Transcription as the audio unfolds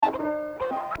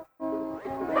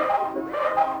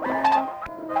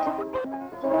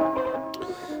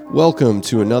Welcome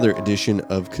to another edition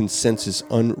of Consensus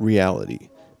Unreality.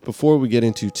 Before we get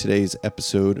into today's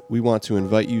episode, we want to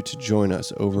invite you to join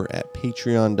us over at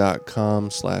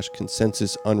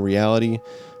patreon.com/consensusunreality,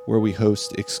 where we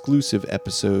host exclusive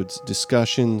episodes,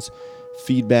 discussions,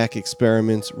 feedback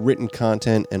experiments, written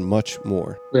content, and much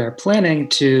more. We are planning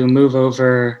to move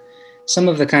over some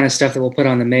of the kind of stuff that we'll put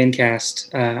on the main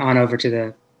cast on over to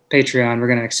the Patreon. We're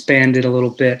going to expand it a little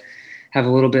bit, have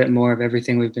a little bit more of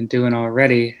everything we've been doing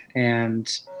already,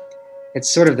 and it's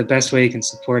sort of the best way you can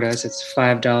support us. It's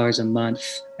 $5 a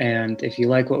month, and if you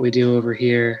like what we do over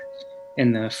here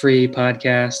in the free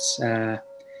podcasts,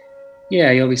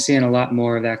 you'll be seeing a lot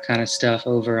more of that kind of stuff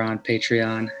over on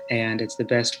Patreon, and it's the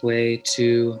best way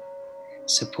to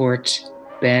support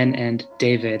Ben and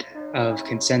David of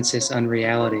Consensus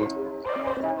Unreality.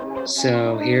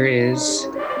 So here is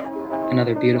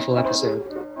another beautiful episode.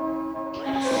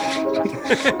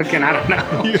 Again, I don't know.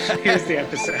 Here's the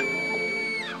episode.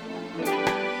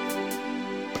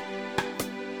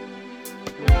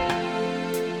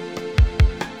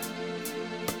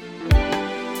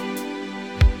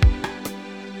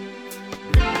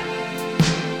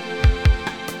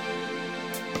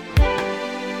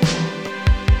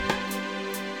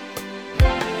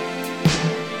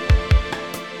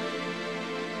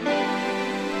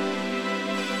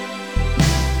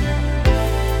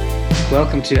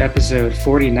 Welcome to episode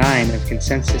 49 of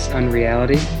Consensus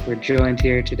Unreality. We're joined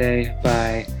here today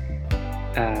by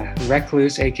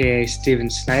Recluse, aka Steven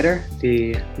Snider,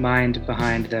 the mind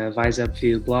behind the Vise Up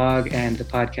View blog and the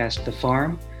podcast The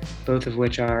Farm, both of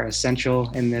which are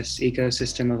essential in this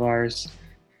ecosystem of ours.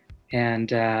 And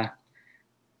we're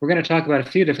going to talk about a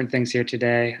few different things here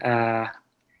today.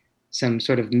 Some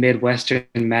sort of Midwestern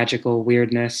magical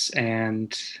weirdness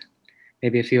and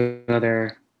maybe a few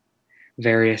other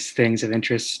various things of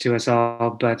interest to us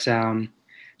all. But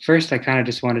first, I kind of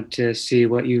just wanted to see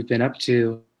what you've been up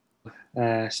to,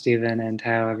 Stephen, and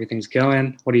how everything's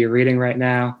going. What are you reading right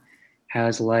now?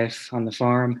 How's life on the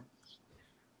farm?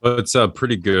 Well, it's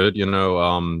pretty good.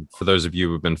 For those of you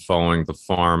who've been following The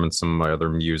Farm and some of my other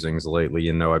musings lately,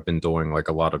 I've been doing like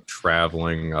a lot of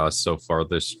traveling so far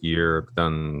this year. I've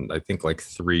done, I think, like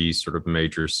 3 sort of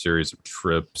major series of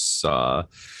trips.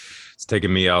 It's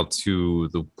taken me out to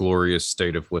the glorious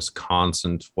state of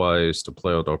Wisconsin twice, to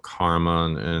Playa del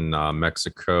Carmen in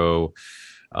Mexico.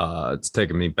 It's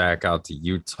taken me back out to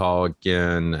Utah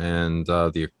again, and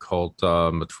the occult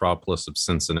metropolis of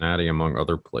Cincinnati, among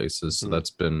other places. So that's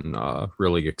been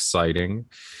really exciting.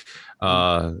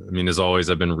 As always,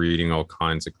 I've been reading all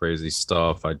kinds of crazy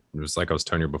stuff. It was like I was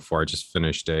telling you before, I just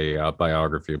finished a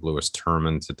biography of Louis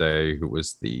Terman today, who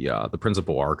was the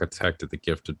principal architect of the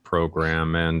Gifted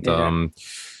program, and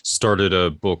started a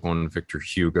book on Victor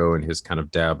Hugo and his kind of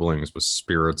dabblings with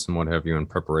spirits and what have you in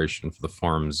preparation for the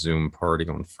Farm Zoom party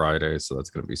on Friday. So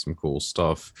that's going to be some cool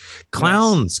stuff.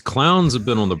 Clowns have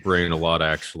been on the brain a lot,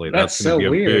 actually. That's going to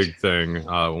be a big thing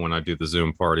when I do the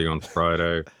Zoom party on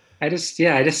Friday. I just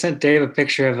sent Dave a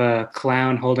picture of a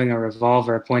clown holding a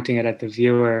revolver, pointing it at the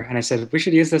viewer. And I said, we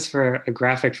should use this for a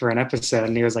graphic for an episode.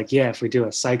 And he was like, yeah, if we do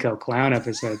a psycho clown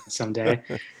episode someday.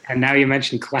 And now you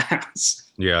mentioned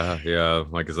clowns. Yeah.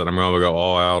 Like I said, I'm going to go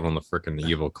all out on the freaking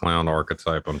evil clown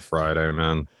archetype on Friday,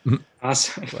 man.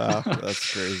 Awesome. Wow,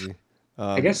 that's crazy.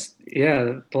 I guess,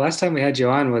 the last time we had you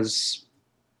on was,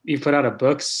 you put out a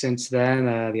book since then,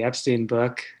 the Epstein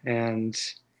book. And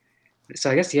so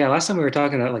I guess, last time we were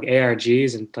talking about like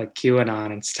ARGs and like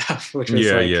QAnon and stuff, which was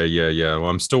yeah. Well,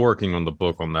 I'm still working on the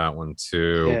book on that one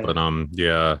too, but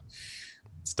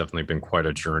it's definitely been quite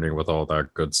a journey with all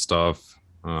that good stuff.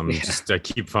 I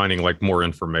keep finding like more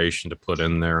information to put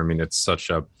in there. It's such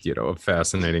a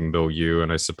fascinating milieu,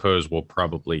 and I suppose we'll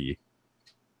probably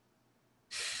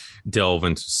delve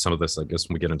into some of this, I guess,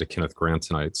 when we get into Kenneth Grant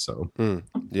tonight. So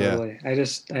totally.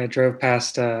 I drove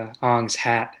past Ong's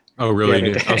hat. Oh,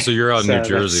 really? Oh, so you're out in New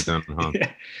Jersey then, huh? Yeah.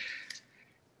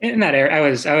 In that area, I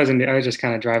was just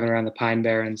kind of driving around the Pine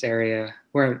Barrens area.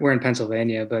 We're in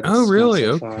Pennsylvania, but oh, really?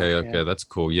 So okay, that's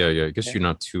cool. Yeah. I guess you're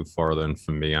not too far then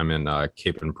from me. I'm in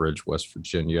Cape and Bridge, West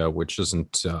Virginia, which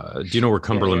isn't. Do you know where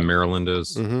Cumberland, Maryland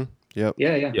is? Mm-hmm. Yep.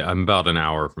 Yeah. I'm about an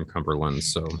hour from Cumberland,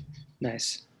 so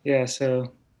nice. Yeah,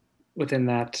 so within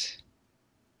that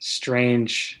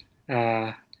strange.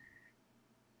 I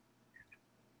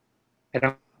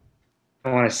don't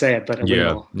want to say it, but it's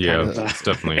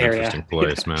definitely an interesting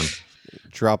place, man.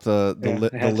 Drop the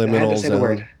liminal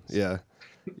zone.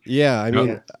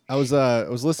 I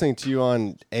was listening to you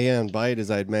on AM Byte,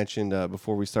 as I had mentioned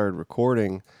before we started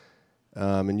recording,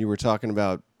 and you were talking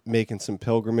about making some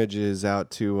pilgrimages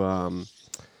out to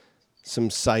some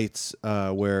sites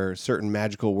where certain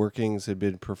magical workings had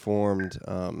been performed,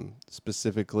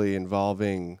 specifically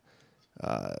involving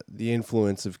the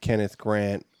influence of Kenneth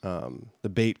Grant, the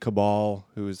Bait Cabal,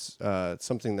 who is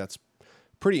something that's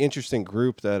pretty interesting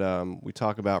group that we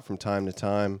talk about from time to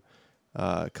time,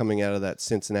 coming out of that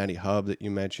Cincinnati hub that you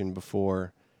mentioned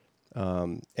before.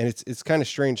 And it's kind of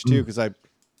strange too, because I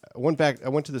went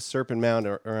to the Serpent Mound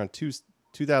around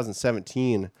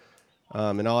 2017,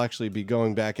 and I'll actually be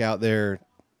going back out there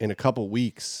in a couple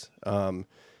weeks.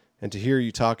 And to hear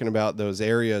you talking about those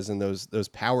areas and those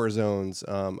power zones,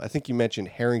 I think you mentioned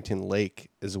Harrington Lake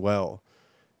as well.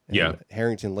 And Yeah.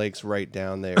 Harrington Lake's right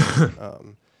down there.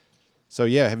 So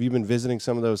yeah, have you been visiting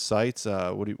some of those sites?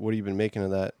 What have you been making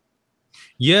of that?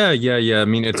 Yeah. I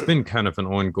mean, it's been kind of an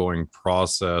ongoing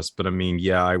process, but I mean,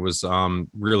 yeah, I was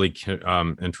really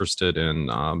interested in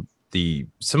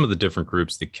some of the different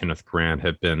groups that Kenneth Grant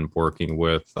had been working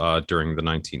with during the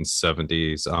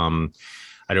 1970s.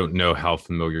 I don't know how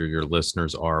familiar your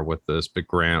listeners are with this, but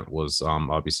Grant was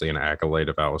obviously an acolyte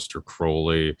of Aleister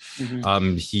Crowley.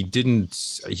 Mm-hmm.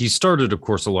 He started, of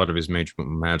course, a lot of his major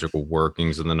magical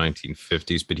workings in the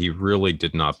 1950s, but he really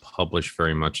did not publish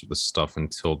very much of the stuff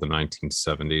until the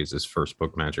 1970s. His first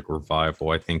book, Magic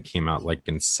Revival, I think came out like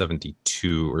in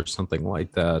 72 or something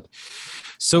like that.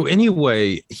 So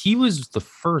anyway, he was the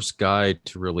first guy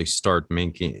to really start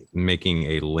making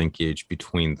a linkage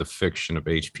between the fiction of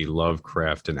H.P.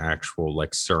 Lovecraft and actual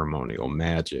like ceremonial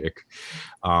magic.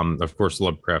 Of course,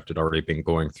 Lovecraft had already been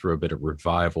going through a bit of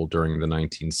revival during the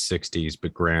 1960s,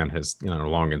 but Grant has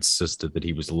long insisted that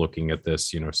he was looking at this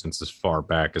since as far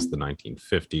back as the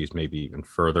 1950s, maybe even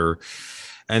further.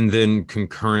 And then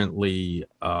concurrently,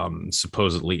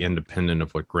 supposedly independent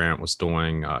of what Grant was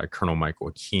doing, Colonel Michael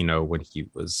Aquino, when he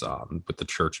was with the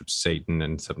Church of Satan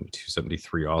in 72,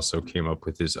 73, also came up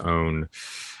with his own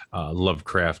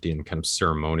Lovecraftian kind of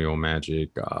ceremonial magic.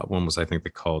 One was, I think, the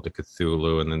Call to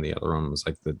Cthulhu, and then the other one was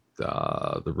like the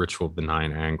Ritual of the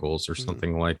Nine Angles or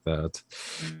something like that.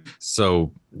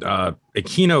 So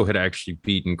Aquino had actually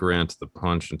beaten Grant to the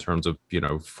punch in terms of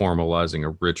formalizing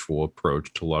a ritual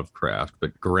approach to Lovecraft,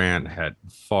 but Grant had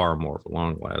far more of a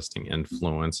long-lasting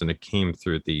influence, and it came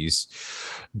through these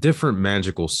different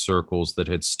magical circles that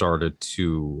had started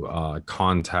to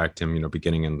contact him,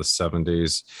 beginning in the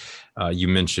 70s. You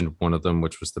mentioned one of them,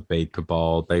 which was the Bait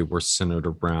Cabal. They were centered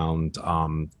around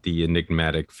the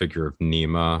enigmatic figure of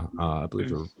Nema. I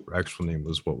believe her actual name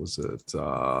was, what was it?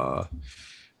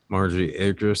 Marjorie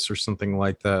Idris or something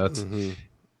like that. Mm-hmm.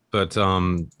 But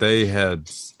they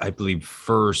had, I believe,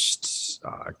 first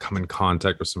come in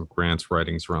contact with some of Grant's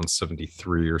writings around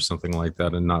 73 or something like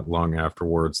that. And not long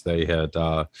afterwards, they had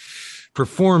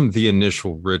performed the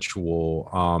initial ritual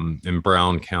in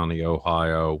Brown County,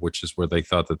 Ohio, which is where they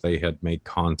thought that they had made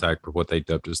contact with what they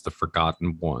dubbed as the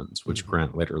Forgotten Ones, which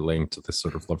Grant later linked to the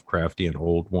sort of Lovecraftian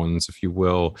Old Ones, if you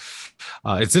will.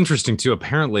 It's interesting, too.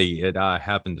 Apparently, it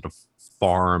happened at a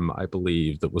farm, I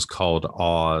believe, that was called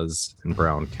Oz in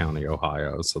Brown County,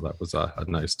 Ohio. So that was a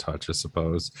nice touch, I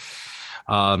suppose.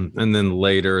 And then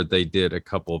later they did a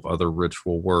couple of other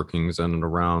ritual workings in and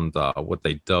around what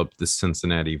they dubbed the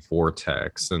Cincinnati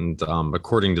Vortex. And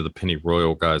according to the Penny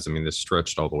Royal guys, I mean, this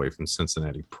stretched all the way from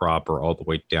Cincinnati proper all the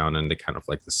way down into kind of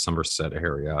like the Somerset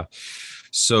area.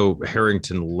 So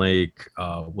Harrington Lake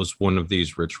was one of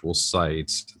these ritual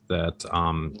sites that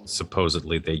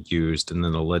supposedly they used. And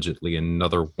then allegedly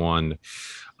another one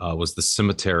was the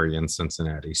cemetery in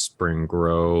Cincinnati, Spring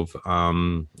Grove.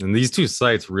 And these two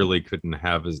sites really couldn't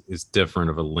have as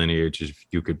different of a lineage as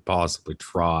you could possibly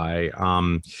try.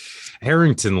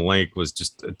 Harrington Lake was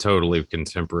just a totally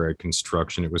contemporary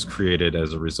construction. It was created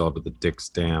as a result of the Dix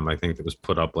Dam. I think it was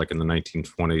put up like in the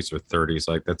 1920s or 30s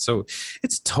like that. So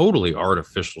it's totally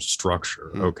artificial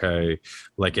structure, okay?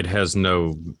 Like it has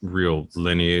no real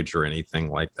lineage or anything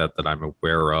like that that I'm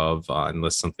aware of,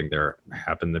 unless something there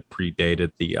happened that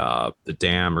predated the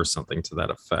dam or something to that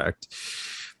effect.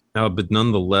 But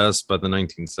nonetheless, by the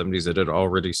 1970s, it had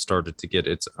already started to get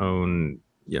its own,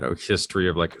 history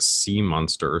of like a sea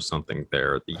monster or something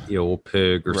there, the eel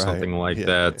pig or something like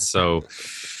that. So,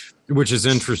 which is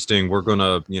interesting. We're going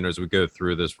to, as we go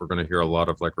through this, we're going to hear a lot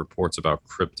of like reports about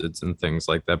cryptids and things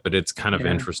like that. But it's kind of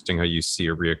interesting how you see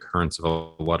a reoccurrence of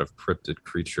a lot of cryptid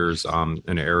creatures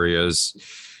in areas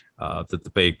that the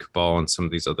Bait Cabal and some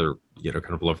of these other, kind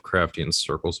of Lovecraftian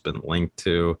circles been linked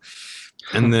to.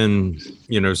 And then,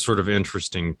 sort of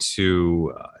interesting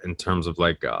too, in terms of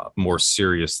like more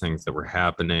serious things that were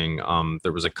happening.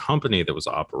 There was a company that was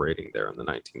operating there in the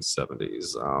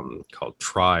 1970s called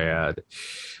Triad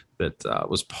that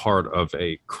was part of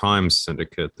a crime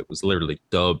syndicate that was literally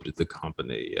dubbed the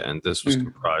Company. And this was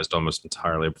comprised almost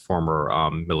entirely of former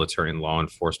military and law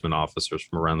enforcement officers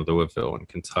from around Louisville and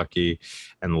Kentucky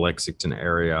and the Lexington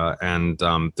area. And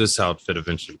this outfit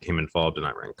eventually became involved in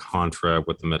Iran-Contra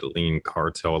with the Medellin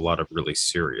cartel, a lot of really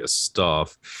serious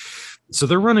stuff. So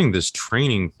they're running this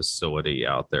training facility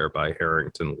out there by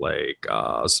Harrington Lake.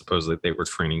 Supposedly they were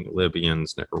training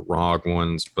Libyans,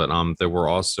 Nicaraguans, but there were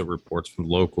also reports from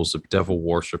locals of devil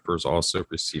worshippers also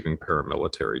receiving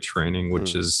paramilitary training,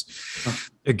 which is,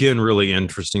 again, really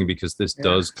interesting because this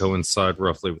does coincide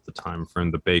roughly with the time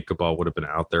frame the Beit Cabal would have been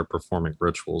out there performing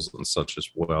rituals and such as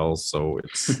well. So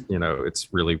it's, it's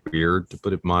really weird, to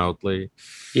put it mildly.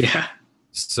 Yeah.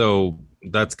 So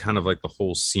that's kind of like the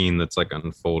whole scene that's like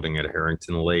unfolding at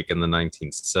Harrington Lake in the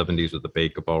 1970s with the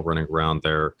Beit Cabal running around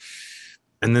there.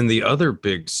 And then the other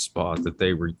big spot that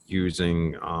they were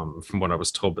using, from what I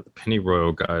was told by the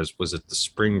Pennyroyal guys, was at the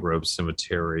Spring Grove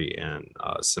Cemetery in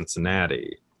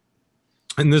Cincinnati.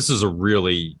 And this is a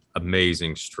really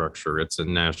amazing structure. It's a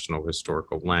National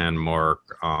Historical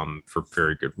Landmark for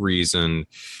very good reason.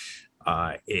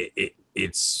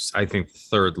 It's, I think, the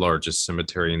third largest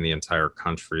cemetery in the entire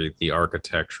country. The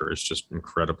architecture is just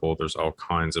incredible. There's all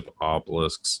kinds of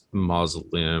obelisks,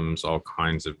 mausoleums, all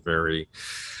kinds of very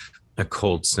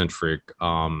occult-centric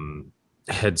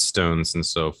headstones and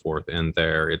so forth in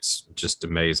there. It's just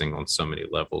amazing on so many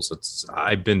levels.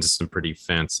 I've been to some pretty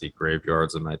fancy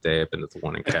graveyards in my day. I've been to the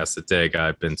one in Casadega.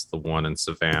 I've been to the one in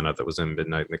Savannah that was in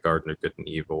Midnight in the Garden of Good and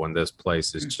Evil. And this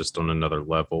place is just on another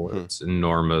level. It's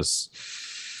enormous.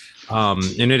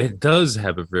 And it does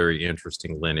have a very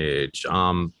interesting lineage.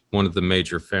 One of the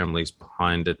major families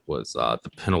behind it was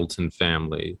the Pendleton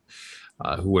family,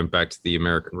 who went back to the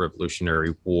American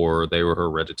Revolutionary War. They were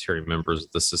hereditary members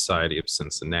of the Society of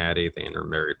Cincinnati. They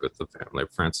intermarried with the family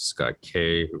of Francis Scott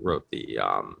Key, who wrote the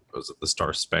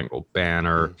Star Spangled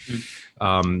Banner.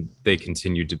 They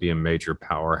continued to be a major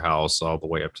powerhouse all the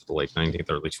way up to the late 19th,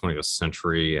 early 20th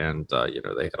century. And,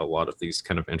 they had a lot of these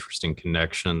kind of interesting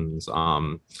connections.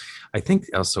 I think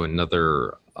also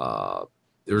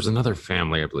there was another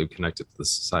family, I believe, connected to the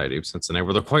Society of Cincinnati.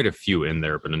 Well, there are quite a few in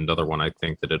there, but another one, I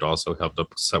think, that it also helped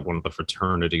upset one of the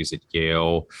fraternities at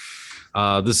Yale.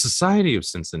 The Society of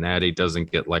Cincinnati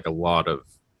doesn't get like a lot of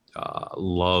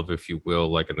love, if you will,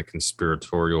 like in the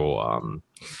conspiratorial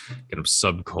kind of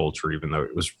subculture, even though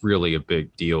it was really a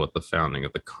big deal at the founding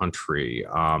of the country.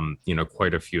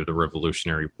 Quite a few of the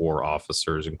Revolutionary War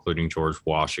officers, including George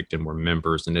Washington, were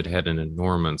members, and it had an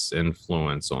enormous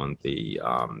influence on the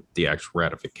actual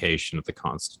ratification of the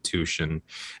Constitution.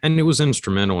 And it was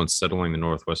instrumental in settling the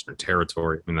Northwestern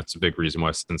Territory. I mean, that's a big reason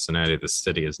why Cincinnati, the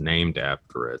city, is named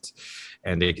after it.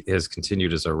 And it has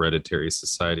continued as a hereditary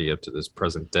society up to this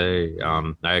present day.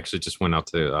 I actually just went out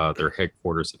to their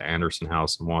headquarters at Anderson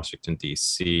House in Washington,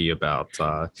 D.C. about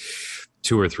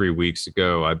 2 or 3 weeks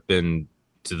ago. I've been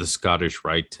to the Scottish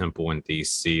Rite Temple in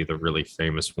D.C., the really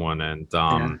famous one. And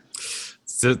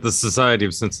the Society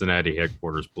of Cincinnati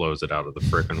headquarters blows it out of the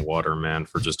frickin' water, man,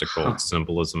 for just occult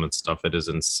symbolism and stuff. It is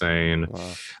insane.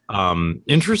 Wow.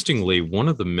 Interestingly, one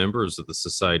of the members of the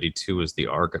society, too, is the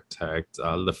architect,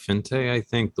 Lafinte, I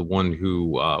think, the one who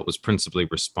was principally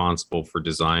responsible for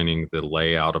designing the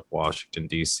layout of Washington,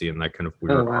 D.C. and that kind of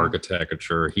weird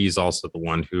architecture. He's also the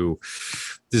one who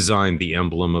designed the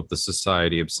emblem of the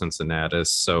Society of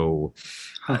Cincinnatus. So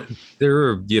they're,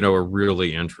 a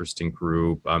really interesting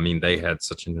group. I mean, they had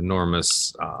such an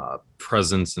enormous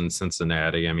presence in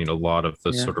Cincinnati. I mean, a lot of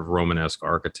the sort of Romanesque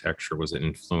architecture was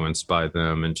influenced by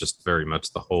them, and just very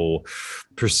much the whole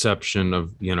perception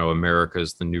of, America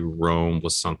as the new Rome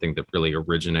was something that really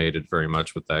originated very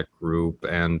much with that group.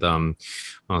 And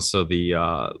also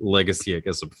the legacy, I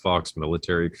guess, of Fox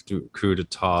military coup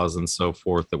d'etats and so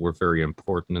forth that were very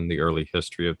important in the early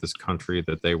history of this country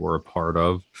that they were a part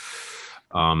of.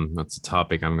 That's a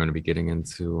topic I'm going to be getting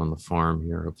into on the farm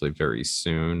here, hopefully very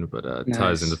soon, but it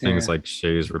ties into things like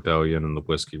Shays Rebellion and the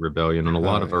Whiskey Rebellion and a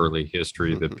lot of early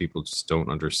history that people just don't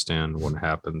understand what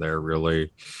happened there,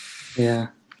 really. Yeah.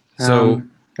 So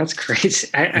that's crazy.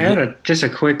 I had just a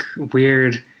quick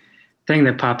weird thing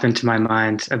that popped into my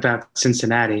mind about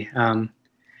Cincinnati.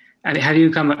 Have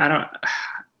you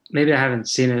maybe I haven't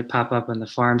seen it pop up on the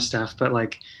farm stuff, but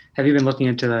like, have you been looking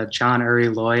into the John Urry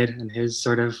Lloyd and his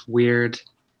sort of weird?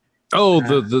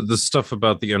 The stuff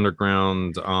about the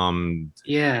underground.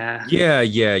 Yeah.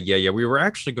 We were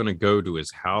actually going to go to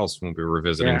his house when we were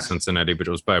visiting Cincinnati, but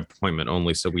it was by appointment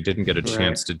only, so we didn't get a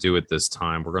chance to do it this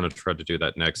time. We're going to try to do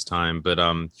that next time. But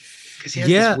because he has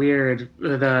this weird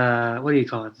what do you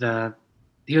call it?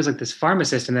 He was like this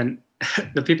pharmacist, and then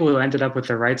the people who ended up with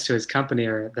the rights to his company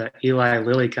are the Eli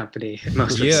Lilly company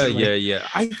most Yeah, recently. yeah.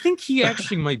 I think he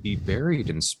actually might be buried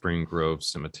in Spring Grove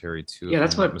Cemetery too, Yeah, if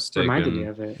that's I'm not what reminded me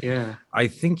mistaken. of it. Yeah. I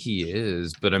think he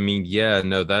is, but I mean, yeah,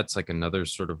 no, that's like another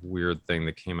sort of weird thing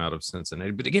that came out of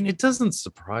Cincinnati. But again, it doesn't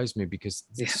surprise me because,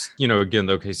 Yeah. again,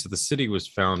 okay, so the city was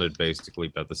founded basically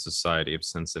by the Society of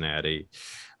Cincinnati.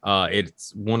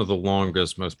 It's one of the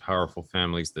longest, most powerful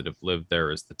families that have lived there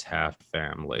is the Taft Mm.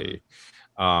 family.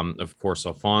 Of course,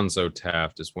 Alfonso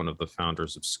Taft is one of the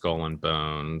founders of Skull and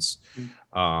Bones.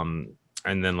 Um,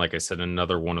 and then, like I said,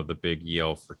 another one of the big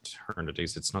Yale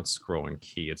fraternities. It's not Scroll and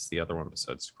Key. It's the other one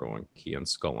besides Scroll and Key, and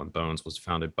Skull and Bones was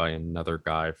founded by another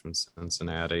guy from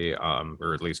Cincinnati,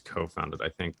 or at least co-founded, I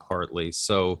think, partly.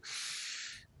 So,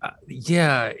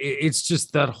 yeah, it's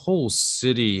just that whole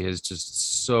city is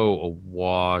just so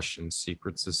awash in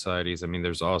secret societies. I mean,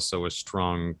 there's also a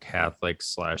strong Catholic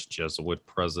slash Jesuit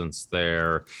presence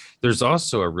there. There's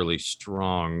also a really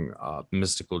strong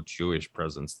mystical Jewish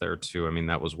presence there too. I mean,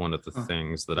 that was one of the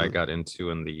things that I got into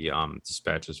in the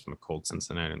dispatches from the Cold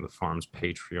Cincinnati and the Farms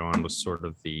Patreon was sort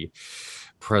of the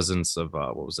presence of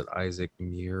what was it, Isaac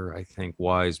Muir, I think,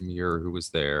 Wise Muir, who was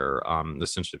there,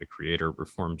 essentially the creator of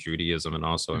Reform Judaism and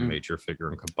also a major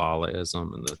figure in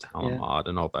Kabbalahism and the Yeah. Talmud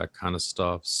and all that kind of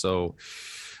stuff. So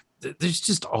there's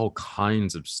just all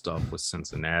kinds of stuff with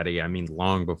Cincinnati. I mean,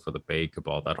 long before the Bay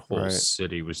Cabal, that whole Right.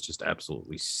 city was just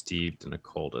absolutely steeped in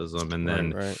occultism. And Right.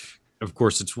 then, Right. of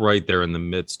course, it's right there in the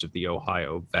midst of the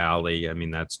Ohio Valley. I mean,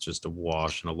 that's just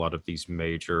awash in a lot of these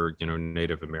major,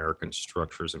 Native American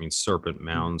structures. I mean, Serpent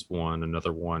Mound's one.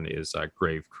 Another one is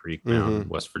Grave Creek Mound in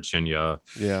West Virginia.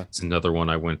 Yeah. It's another one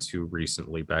I went to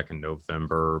recently back in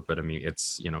November. But I mean,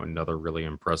 it's, another really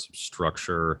impressive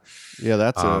structure. Yeah,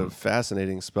 that's a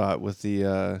fascinating spot with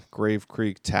the Grave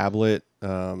Creek tablet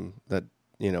that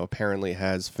apparently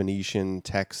has Phoenician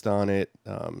text on it.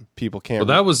 People can't.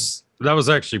 Well, that was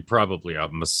actually probably a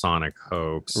Masonic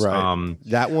hoax. Right.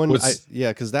 That one, What's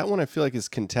because that one I feel like is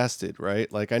contested,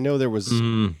 right? Like I know there was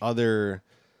other,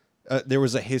 there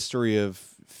was a history of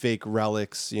fake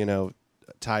relics,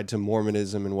 tied to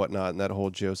Mormonism and whatnot, and that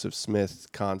whole Joseph Smith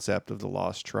concept of the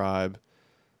lost tribe.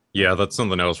 Yeah, that's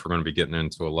something else we're going to be getting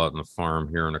into a lot in the farm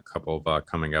here in a couple of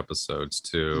coming episodes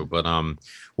too. But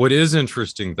what is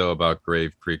interesting though about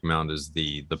Grave Creek Mound is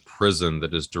the prison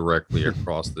that is directly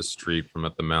across the street from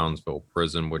at the Moundsville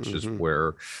prison, which is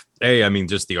where, I mean,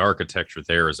 just the architecture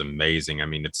there is amazing. I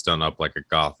mean, it's done up like a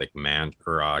Gothic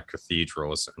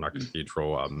cathedral, not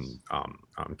cathedral,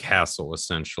 castle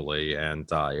essentially, and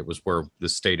it was where the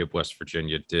state of West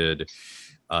Virginia did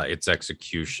its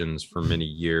executions for many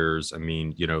years. I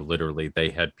mean, literally they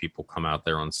had people come out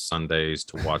there on Sundays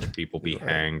to watch people be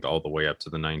hanged all the way up to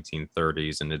the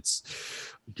 1930s. And it's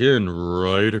again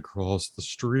right across the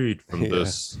street from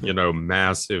this,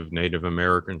 massive Native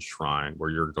American shrine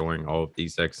where you're doing all of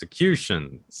these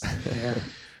executions.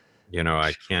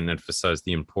 I can't emphasize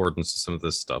the importance of some of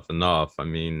this stuff enough. I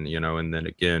mean, and then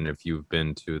again, if you've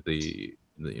been to the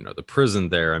prison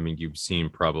there, I mean, you've seen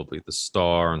probably the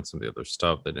Star and some of the other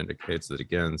stuff that indicates that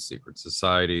again secret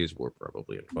societies were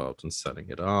probably involved in setting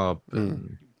it up.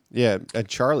 And Yeah, and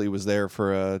Charlie was there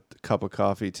for a cup of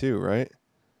coffee too, right?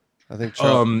 I think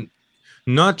Charlie.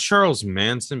 Not Charles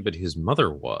Manson, but his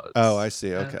mother was. Oh, I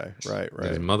see. Okay, right.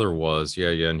 His mother was, yeah,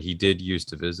 and he did used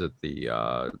to visit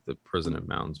the prison at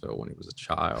Moundsville when he was a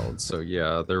child. So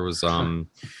yeah, there was a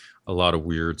lot of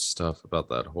weird stuff about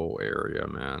that whole area,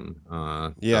 man.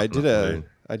 Yeah, definitely.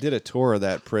 I did a tour of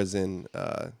that prison.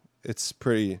 It's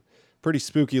pretty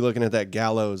spooky looking at that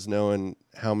gallows, knowing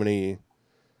how many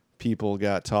people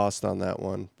got tossed on that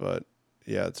one. But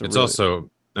yeah, it's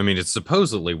also, I mean, it's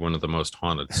supposedly one of the most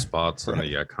haunted spots in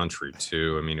the country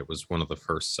too. I mean, it was one of the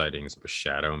first sightings of a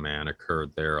shadow man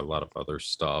occurred there. A lot of other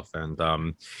stuff, and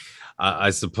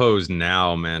I suppose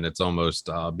now, man, it's almost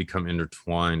become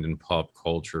intertwined in pop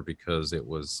culture because it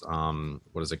was,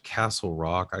 what is it, Castle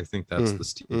Rock? I think that's the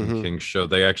Stephen King show.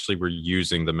 They actually were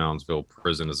using the Moundsville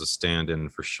prison as a stand-in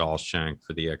for Shawshank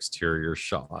for the exterior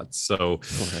shots. So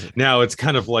now it's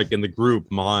kind of like in the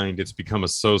group mind, it's become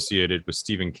associated with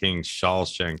Stephen King's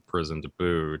Shawshank prison to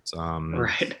boot.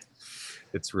 Right.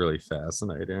 It's really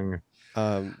fascinating.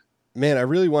 Man, I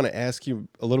really want to ask you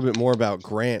a little bit more about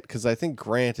Grant because I think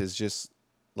Grant is just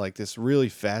like this really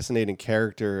fascinating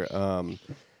character.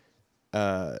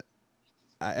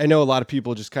 I know a lot of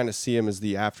people just kind of see him as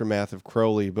the aftermath of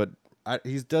Crowley, but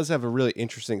he does have a really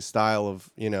interesting style of,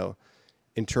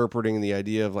 interpreting the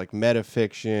idea of like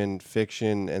metafiction,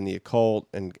 fiction, and the occult,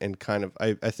 and kind of,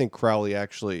 I think Crowley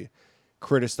actually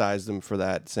criticized him for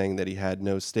that, saying that he had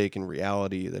no stake in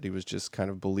reality, that he was just kind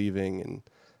of believing in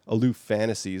aloof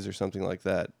fantasies or something like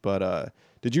that. But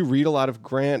did you read a lot of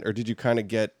Grant, or did you kind of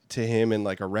get to him in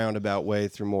like a roundabout way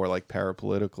through more like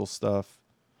parapolitical stuff?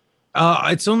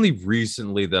 It's only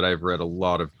recently that I've read a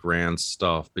lot of Grant's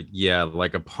stuff, but yeah,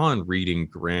 like upon reading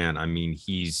Grant, I mean,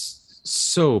 he's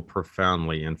so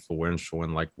profoundly influential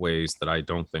in like ways that I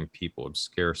don't think people have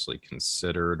scarcely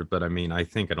considered. But I mean, I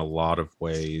think in a lot of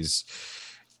ways,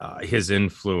 his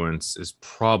influence is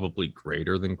probably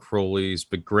greater than Crowley's.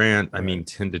 But Grant, I Right. mean,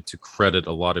 tended to credit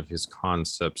a lot of his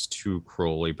concepts to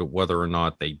Crowley, but whether or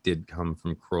not they did come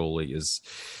from Crowley is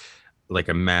like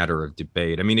a matter of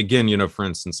debate. I mean, again, for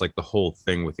instance, like the whole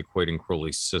thing with equating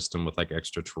Crowley's system with like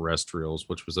extraterrestrials,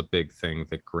 which was a big thing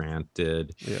that Grant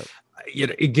did. Yeah.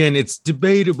 Again, it's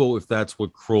debatable if that's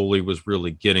what Crowley was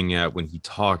really getting at when he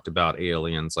talked about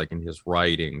aliens, like in his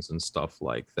writings and stuff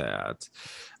like that.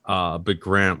 But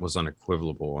Grant was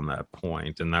unequivocal on that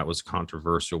point, and that was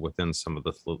controversial within some of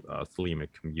the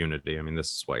Thelemic community. I mean,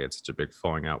 this is why it's such a big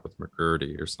falling out with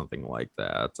McGurdy or something like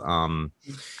that.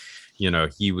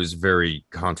 He was very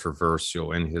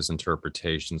controversial in his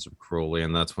interpretations of Crowley,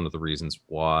 and that's one of the reasons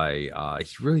why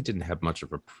he really didn't have much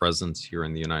of a presence here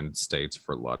in the United States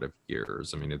for a lot of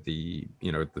years. I mean, the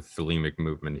Thelemic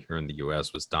movement here in the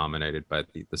U.S. was dominated by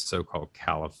the so-called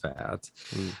Caliphate,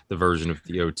 the version of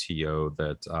the OTO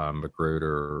that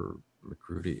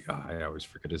McGrudy, I always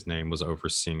forget his name, was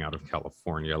overseeing out of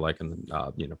California, like in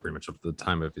pretty much up to the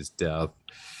time of his death.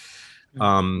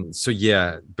 So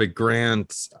yeah, but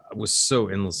Grant was so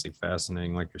endlessly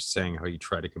fascinating, like you're saying, how you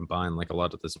try to combine like a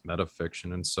lot of this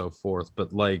metafiction and so forth.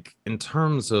 But like in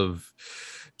terms of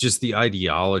just the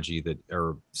ideology that,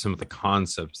 or some of the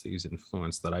concepts that he's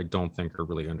influenced that I don't think are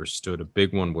really understood, a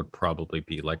big one would probably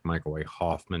be like Michael A.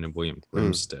 Hoffman and William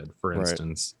Grimstead, for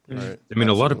instance. Right. I mean,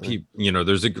 a lot of people,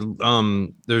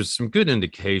 there's some good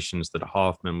indications that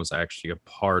Hoffman was actually a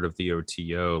part of the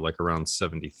OTO, like around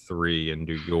 73 in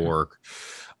New York,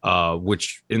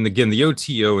 again, the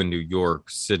OTO in New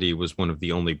York City was one of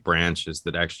the only branches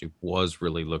that actually was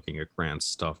really looking at Grant's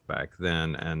stuff back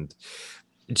then. And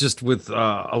just with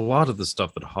a lot of the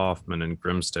stuff that Hoffman and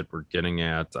Grimstead were getting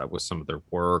at with some of their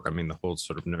work, I mean, the whole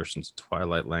sort of notions of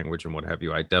Twilight language and what have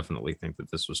you, I definitely think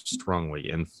that this was strongly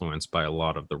influenced by a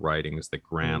lot of the writings that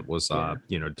Grant was,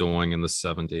 doing in the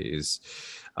 70s.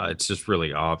 It's just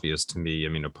really obvious to me, I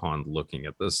mean, upon looking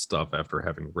at this stuff after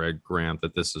having read Grant,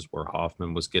 that this is where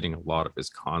Hoffman was getting a lot of his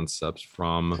concepts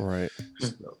from. Right.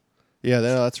 Yeah,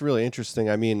 that's really interesting.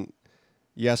 I mean,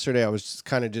 yesterday I was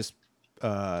kind of just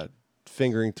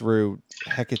fingering through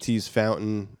Hecate's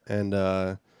Fountain, and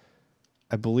I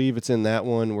believe it's in that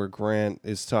one where Grant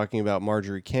is talking about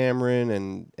Marjorie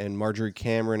Cameron and Marjorie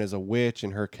Cameron as a witch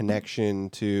and her connection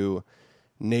to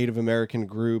Native American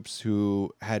groups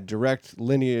who had direct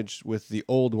lineage with the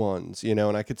old ones,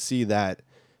 and I could see that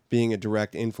being a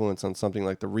direct influence on something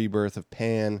like the Rebirth of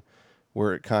Pan,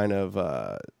 where it kind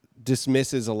of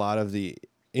dismisses a lot of the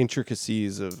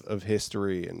intricacies of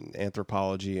history and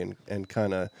anthropology and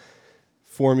kind of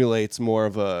formulates more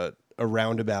of a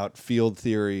roundabout field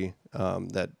theory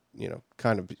that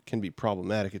kind of can be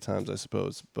problematic at times, I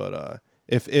suppose. But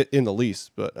if it in the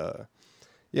least, but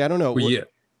I don't know. Well,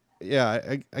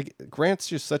 Grant's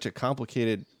just such a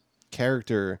complicated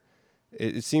character.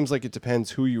 It seems like it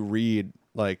depends who you read,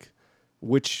 like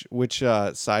which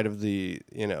side of the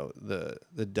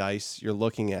the dice you're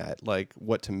looking at, like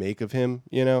what to make of him.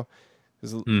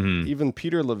 Because even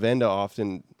Peter Levenda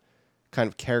often kind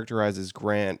of characterizes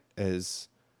Grant as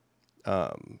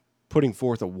putting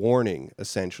forth a warning,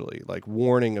 essentially, like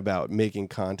warning about making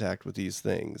contact with these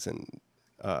things, and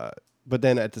but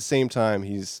then at the same time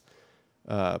he's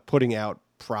putting out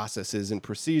processes and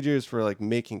procedures for like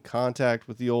making contact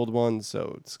with the old ones.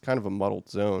 So it's kind of a muddled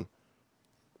zone.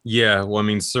 Yeah, well, I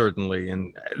mean, certainly.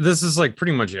 And this is like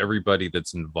pretty much everybody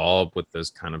that's involved with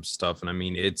this kind of stuff. And I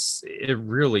mean, it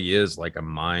really is like a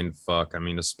mind fuck. I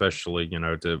mean, especially,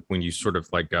 when you sort of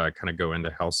like kind of go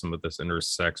into how some of this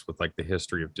intersects with like the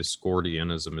history of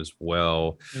Discordianism as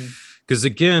well. Because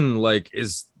again, like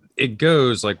it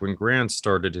goes like when Grant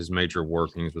started his major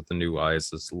workings with the New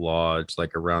Isis Lodge,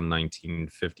 like around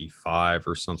 1955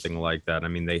 or something like that. I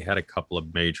mean, they had a couple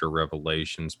of major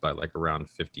revelations by like around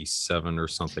 57 or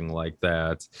something like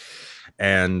that.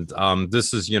 And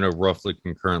this is, roughly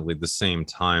concurrently the same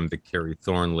time that Kerry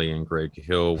Thornley and Greg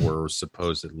Hill were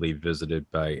supposedly visited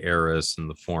by Eris in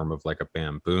the form of like a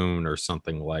baboon or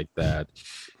something like that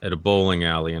at a bowling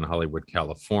alley in Hollywood,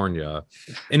 California.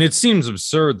 And it seems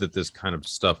absurd that this kind of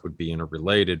stuff stuff would be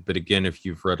interrelated. But again, if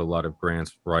you've read a lot of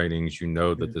Grant's writings, you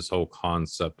know that this whole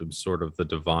concept of sort of the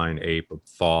divine ape of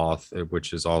Thoth,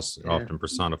 which is also often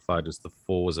personified as the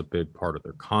fool, is a big part of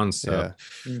their concept,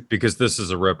 because this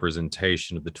is a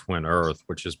representation of the twin earth,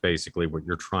 which is basically what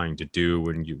you're trying to do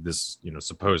when you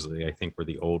supposedly, I think, where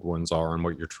the old ones are, and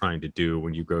what you're trying to do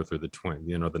when you go through the twin,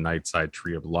 the night side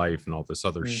tree of life and all this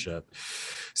other shit.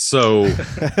 So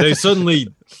they suddenly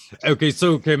okay,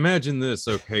 imagine this.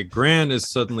 Okay, Grant is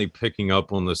suddenly picking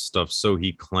up on this stuff, so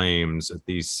he claims, at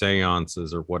these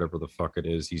seances or whatever the fuck it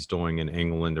is he's doing in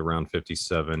England around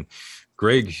 57.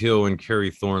 Greg Hill and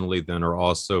Carrie Thornley then are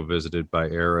also visited by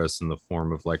Eris in the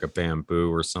form of like a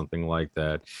bamboo or something like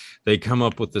that. They come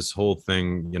up with this whole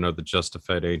thing, the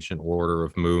justified ancient order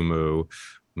of Mumu.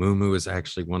 Mumu is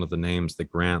actually one of the names that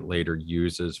Grant later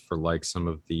uses for like some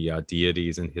of the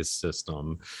deities in his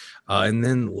system. And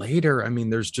then later,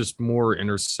 there's just more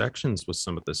intersections with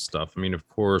some of this stuff. Of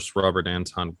course, Robert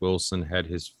Anton Wilson had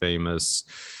his famous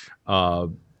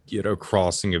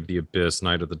crossing of the abyss,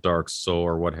 Night of the Dark Soul,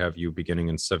 or what have you, beginning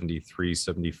in 73,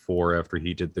 74, after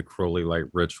he did the Crowley Light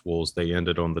rituals. They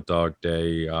ended on the dog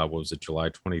day. What was it, July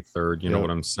 23rd? You know what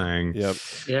I'm saying? Yep.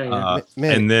 Yeah.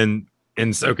 Man.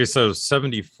 And so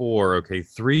 74,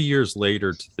 3 years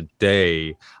later to the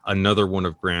day, another one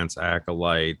of Grant's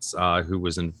acolytes who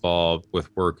was involved with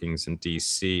workings in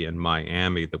DC and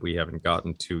Miami that we haven't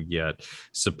gotten to yet,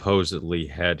 supposedly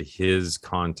had his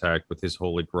contact with his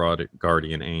holy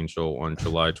guardian angel on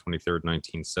July 23rd,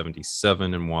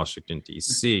 1977 in Washington,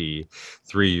 DC,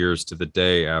 3 years to the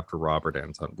day after Robert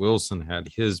Anton Wilson had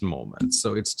his moment.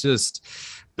 So it's just...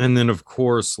 And then, of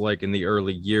course, like in the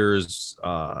early years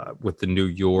with the New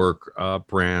York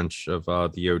branch of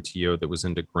the OTO that was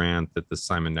into Grant, that the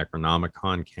Simon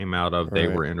Necronomicon came out of, they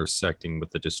were intersecting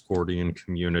with the Discordian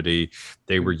community.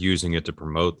 They were using it to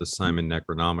promote the Simon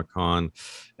Necronomicon.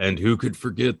 And who could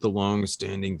forget the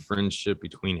long-standing friendship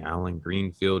between Alan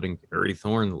Greenfield and Gary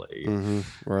Thornley?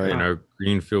 Right.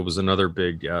 Greenfield was another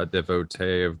big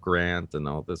devotee of Grant and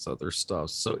all this other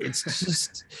stuff. So it's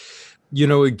just...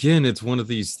 again, it's one of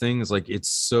these things, like, it's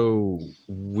so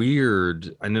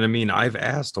weird. And I've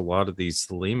asked a lot of these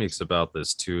Thelemics about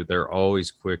this too. They're always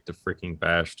quick to freaking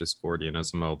bash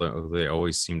Discordianism, although they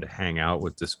always seem to hang out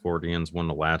with Discordians, want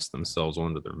to latch themselves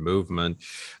onto their movement.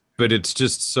 But it's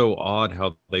just so odd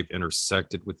how they've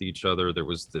intersected with each other. There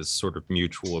was this sort of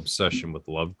mutual obsession with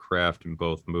Lovecraft in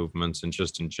both movements, and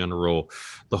just in general,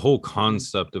 the whole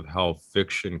concept of how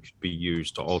fiction could be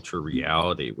used to alter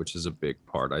reality, which is a big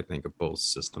part, I think, of both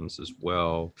systems as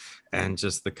well. And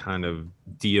just the kind of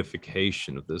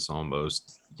deification of this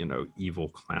almost, evil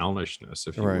clownishness,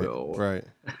 if you will. Right.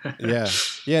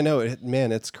 Yeah. No,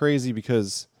 man, it's crazy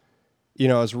because...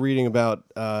 I was reading about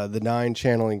the 9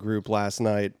 channeling group last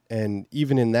night, and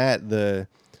even in that, the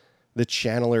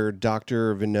channeler,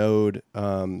 Dr. Vinod,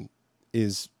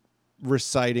 is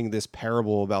reciting this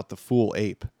parable about the fool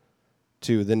ape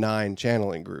to the 9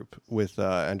 channeling group with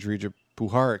Andrija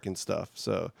Puharik and stuff.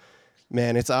 So,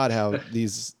 man, it's odd how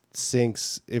these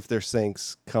syncs, if they're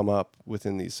syncs, come up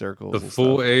within these circles. The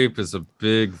full ape is a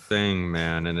big thing,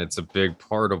 man, and it's a big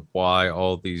part of why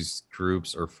all these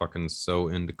groups are fucking so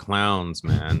into clowns,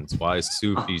 man. It's why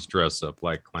Sufis dress up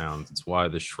like clowns. It's why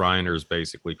the Shriners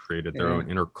basically created their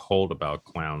own inner cult about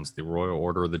clowns, the Royal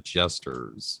Order of the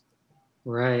Jesters.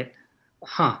 Right.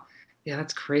 Huh. Yeah,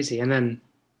 that's crazy. And then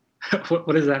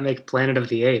what does that make Planet of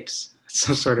the Apes?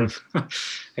 Some sort of,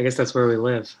 I guess that's where we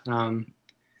live.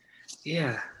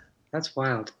 Yeah. That's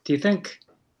wild. Do you think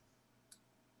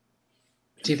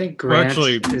Grant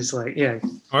is like,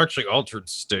 Actually, Altered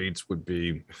States would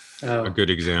be a good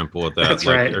example of that. That's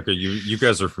right. Okay, you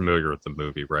guys are familiar with the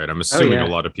movie, right? I'm assuming a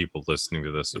lot of people listening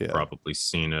to this have probably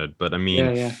seen it. But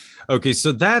okay,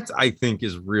 so that, I think,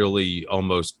 is really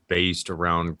almost based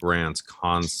around Grant's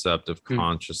concept of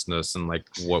consciousness and like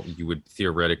what you would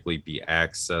theoretically be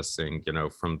accessing,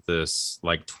 from this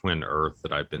like twin earth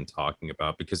that I've been talking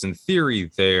about. Because in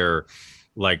theory there,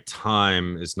 like,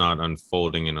 time is not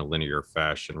unfolding in a linear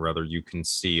fashion. Rather, you can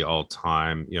see all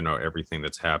time, everything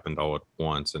that's happened all at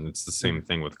once. And it's the same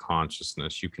thing with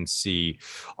consciousness. You can see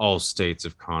all states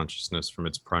of consciousness from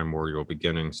its primordial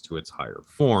beginnings to its higher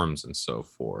forms and so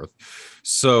forth.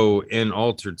 So in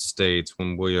Altered States,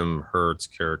 when William Hurt's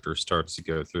character starts to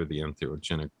go through the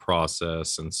entheogenic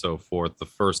process and so forth, the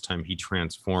first time he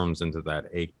transforms into that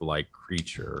ape-like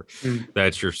creature,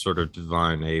 that's your sort of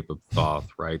divine ape of Thoth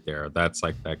right there. That's it's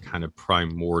like that kind of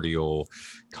primordial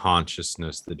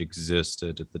consciousness that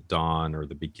existed at the dawn or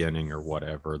the beginning or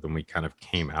whatever. Then we kind of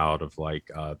came out of like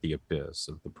the abyss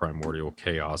of the primordial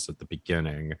chaos at the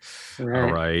beginning. All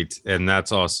Right. right. And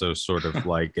that's also sort of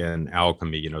like an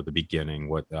alchemy, the beginning,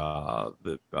 what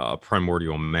the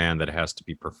primordial man that has to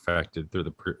be perfected through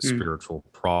the Mm. spiritual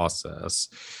process.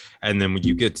 And then when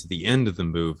you get to the end of the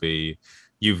movie,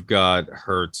 you've got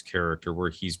Hert's character where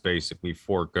he's basically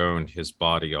foregone his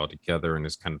body altogether and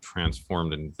is kind of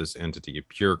transformed into this entity of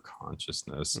pure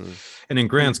consciousness. And in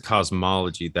Grant's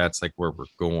cosmology, that's like where we're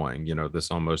going,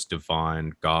 this almost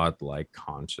divine, godlike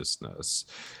consciousness.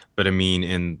 But I mean,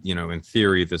 in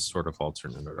theory, this sort of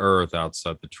alternate Earth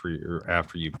outside the tree, or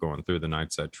after you've gone through the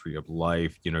Nightside Tree of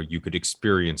Life, you could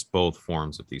experience both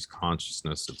forms of these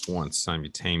consciousness at once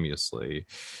simultaneously.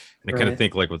 And I kind of Right.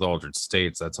 think like with altered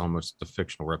states, that's almost a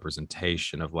fictional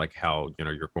representation of like how,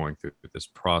 you're going through this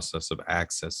process of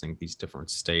accessing these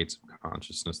different states of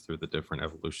consciousness through the different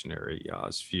evolutionary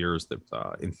spheres that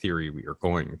in theory we are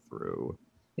going through.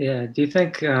 Yeah. Do you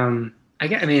think,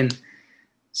 I mean,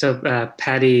 so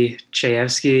Patty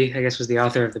Chayefsky, I guess, was the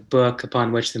author of the book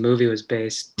upon which the movie was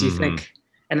based. Do you think,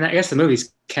 and I guess the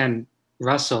movie's Ken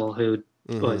Russell, who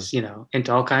was,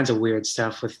 into all kinds of weird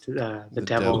stuff with the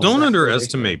devil. Well, and don't stuff,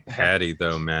 underestimate really. Patty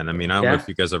though, man. I mean, I don't know Yeah. if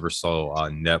you guys ever saw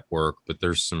Network, but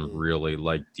there's some really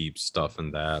like deep stuff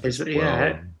in that as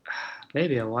Yeah, well.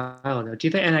 maybe a while ago. Do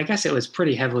you think? And I guess it was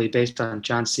pretty heavily based on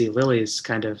John C. Lilly's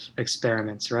kind of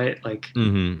experiments, right? Like,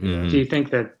 do you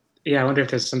think that? Yeah, I wonder if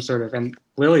there's some sort of, and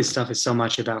Lilly's stuff is so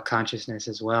much about consciousness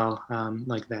as well,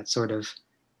 like that sort of Yeah.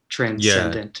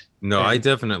 transcendent No, I thing.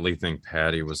 definitely think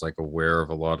Patty was like aware of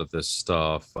a lot of this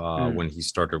stuff Mm. when he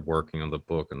started working on the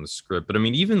book and the script. But I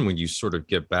mean, even when you sort of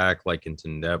get back like into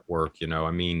Network,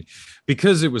 I mean,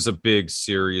 because it was a big,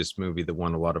 serious movie that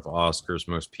won a lot of Oscars,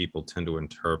 most people tend to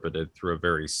interpret it through a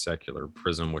very secular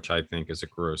prism, which I think is a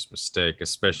gross mistake,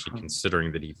 especially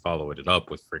considering that he followed it up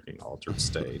with freaking Altered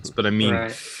States. But I mean,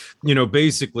 Right.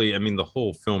 basically, I mean, the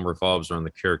whole film revolves around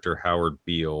the character Howard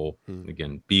Beale.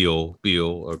 Again, Beale,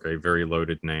 okay, very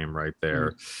loaded name right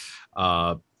there.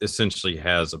 Essentially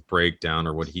has a breakdown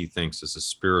or what he thinks is a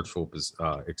spiritual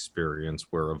experience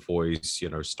where a voice,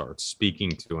 starts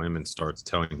speaking to him and starts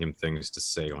telling him things to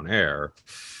say on air.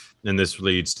 And this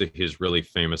leads to his really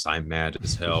famous "I'm mad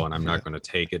as hell and I'm not going to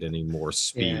take it anymore"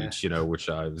 speech, which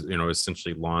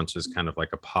essentially launches kind of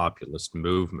like a populist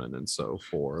movement and so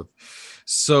forth.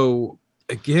 So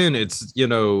again, it's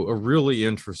a really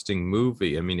interesting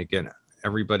movie. I mean, again,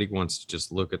 everybody wants to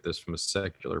just look at this from a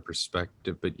secular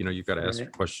perspective, but you've got to ask the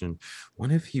question,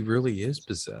 what if he really is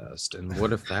possessed? And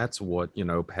what if that's what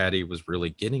Patty was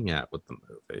really getting at with the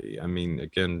movie? I mean,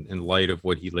 again, in light of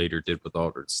what he later did with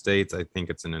Altered States, I think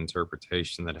it's an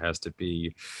interpretation that has to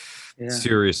be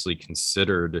seriously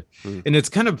considered. And it's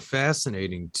kind of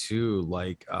fascinating too,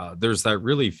 like there's that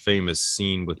really famous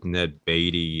scene with Ned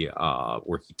Beatty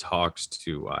where he talks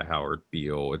to Howard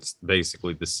Beale. It's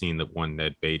basically the scene that won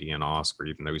Ned Beatty an Oscar,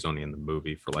 even though he's only in the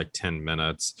movie for like 10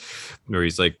 minutes, where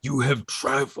he's like, "You have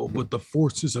traveled with the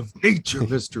forces of nature,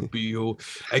 Mr. Beale,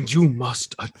 and you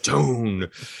must atone."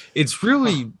 It's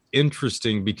really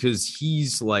interesting because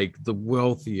he's like the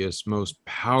wealthiest, most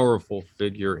powerful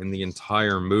figure in the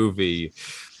entire movie.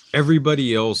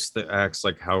 Everybody else that acts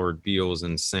like Howard Beale is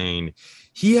insane,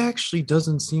 he actually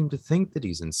doesn't seem to think that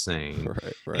he's insane.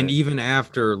 Right. And even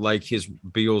after like his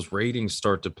Beale's ratings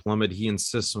start to plummet, he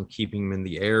insists on keeping him in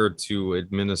the air to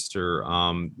administer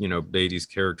Beatty's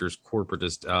character's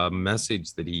corporatist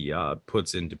message that he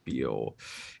puts into Beale.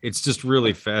 It's just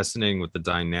really fascinating with the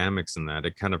dynamics in that.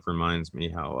 It kind of reminds me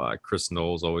how Chris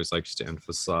Knowles always likes to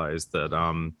emphasize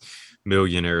that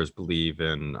millionaires believe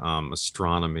in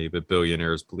astronomy, but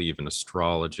billionaires believe in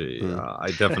astrology.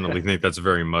 I definitely think that's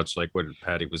very much like what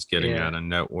Patty was getting at in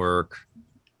Network.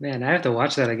 Man, I have to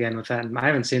watch that again with that. I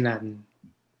haven't seen that in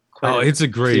quite it's a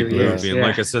great movie. years. And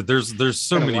like I said, there's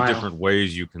so many while. different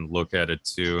ways you can look at it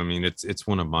too. I mean, it's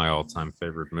one of my all-time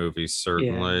favorite movies,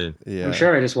 certainly. I'm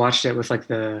sure I just watched it with like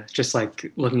just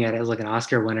like looking at it as like an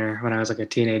Oscar winner when I was like a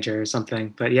teenager or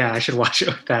something. But yeah, I should watch it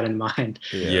with that in mind.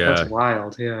 That's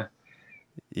wild. I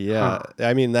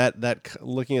mean, that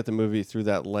looking at the movie through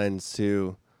that lens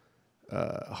too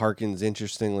harkens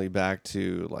interestingly back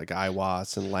to like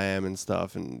Iwas and Lamb and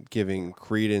stuff, and giving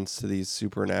credence to these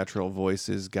supernatural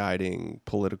voices guiding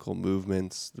political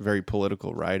movements, very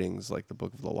political writings like the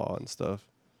Book of the Law and stuff.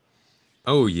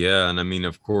 Oh yeah, and I mean,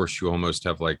 of course, you almost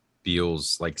have like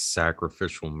feels like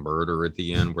sacrificial murder at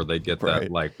the end, where they get that,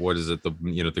 Right. like, what is it, the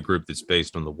group that's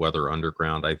based on the Weather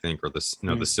Underground, I think, or the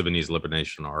the Sudanese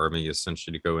Liberation Army,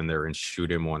 essentially, to go in there and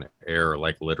shoot him on air,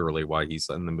 like literally while he's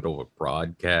in the middle of a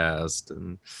broadcast.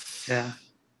 And Yeah.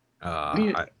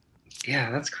 uh I,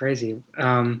 Yeah, that's crazy.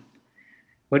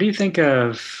 What do you think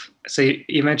of? So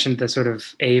you mentioned the sort of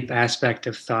ape aspect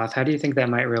of Thoth. How do you think that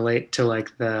might relate to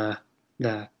like the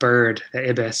bird, the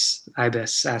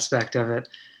ibis aspect of it?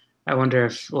 I wonder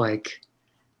if like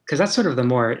because that's sort of the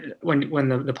more when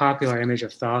the popular image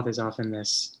of Thoth is often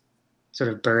this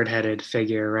sort of bird-headed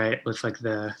figure, right, with like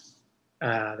the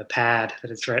pad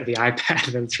that it's right, the iPad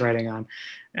that it's writing on.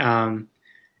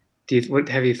 What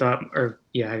have you thought, or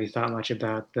yeah, have you thought much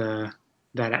about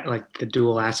that like the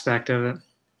dual aspect of it?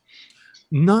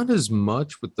 Not as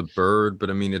much with the bird, but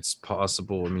I mean, it's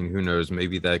possible. I mean, who knows?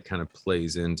 Maybe that kind of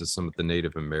plays into some of the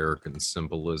Native American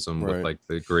symbolism with Right. like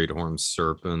the great horned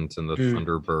serpent and the Mm,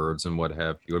 thunderbirds and what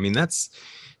have you. I mean, that's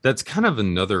kind of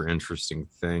another interesting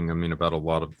thing. I mean, about a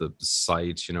lot of the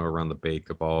sites, around the Bay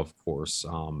Cabal, of course.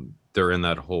 They're in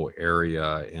that whole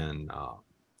area in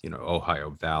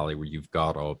Ohio Valley, where you've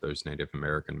got all of those Native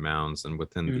American mounds, and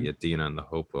within the mm, Adena and the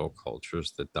Hopewell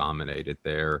cultures that dominated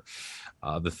there,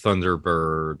 the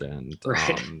Thunderbird and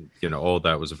right. all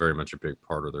that was very much a big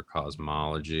part of their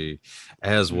cosmology,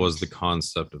 as Mm, was the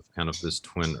concept of kind of this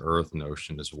twin Earth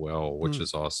notion as well, which Hmm.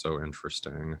 is also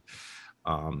interesting.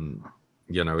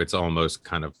 It's almost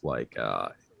kind of like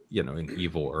an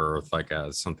evil Earth, like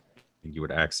as something you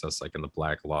would access like in the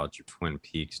Black Lodge of Twin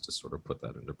Peaks, to sort of put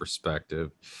that into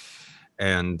perspective.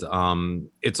 And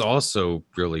it's also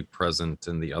really present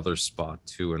in the other spot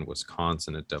too, in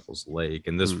Wisconsin at Devil's Lake.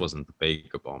 And this Hmm. wasn't the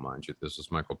Bake Ball, mind you. This was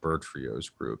Michael Bertrio's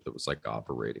group that was like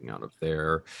operating out of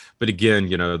there. But again,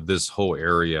 this whole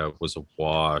area was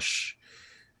awash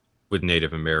with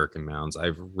Native American mounds.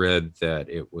 I've read that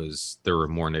there were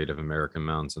more Native American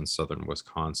mounds in southern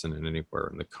Wisconsin than anywhere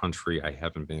in the country. I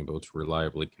haven't been able to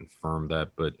reliably confirm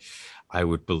that, but I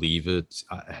would believe it.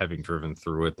 Having driven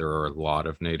through it, there are a lot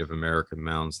of Native American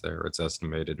mounds there. It's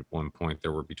estimated at one point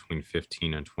there were between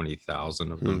 15 and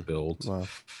 20,000 of them Hmm. built, Wow.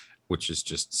 which is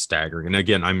just staggering. And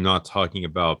again, I'm not talking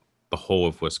about the whole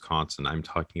of Wisconsin. I'm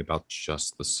talking about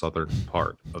just the southern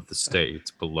part of the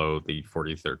state below the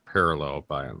 43rd parallel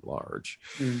by and large.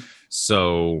 mm,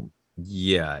 So,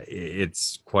 yeah,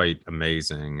 it's quite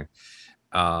amazing.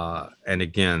 And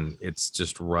again, it's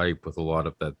just ripe with a lot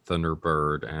of that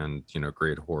Thunderbird and,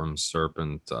 great horned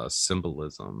serpent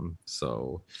symbolism.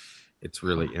 So, it's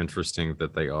really interesting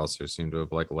that they also seem to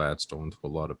have like latched onto a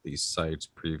lot of these sites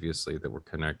previously that were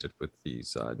connected with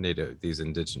these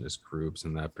indigenous groups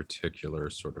and that particular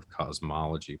sort of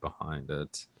cosmology behind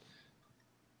it.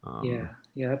 yeah, Um,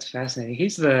 yeah, that's fascinating.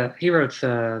 He wrote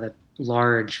the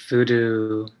large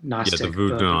voodoo yeah, the Gnostic book.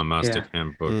 Voodoo Yeah, Mystic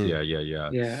Handbook. Hmm. Yeah.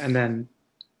 yeah, and then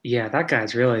yeah, that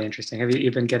guy's really interesting. Have you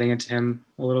been getting into him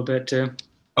a little bit too?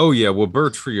 Oh yeah, well,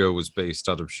 Bertrio was based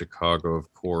out of Chicago,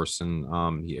 of course, and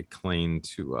he had claimed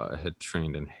to had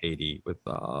trained in Haiti with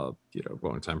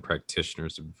longtime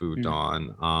practitioners of Mm,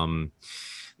 Voodoo.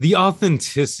 The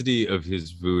authenticity of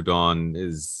his Voodoo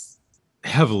is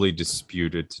heavily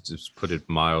disputed, to just put it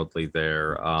mildly.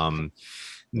 There,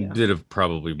 yeah, bit of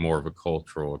probably more of a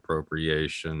cultural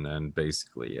appropriation and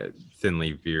basically a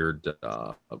thinly veered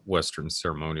Western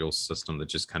ceremonial system that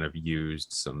just kind of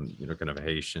used some, kind of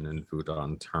Haitian and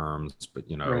Voodoo terms. But,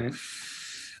 right.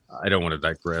 I don't want to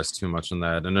digress too much on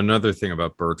that. And another thing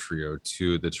about Bertrio,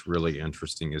 too, that's really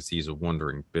interesting is he's a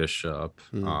wandering bishop.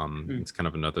 Hmm. Mm, It's kind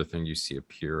of another thing you see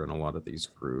appear in a lot of these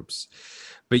groups.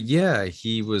 But yeah,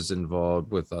 he was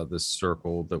involved with this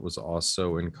circle that was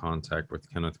also in contact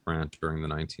with Kenneth Grant during the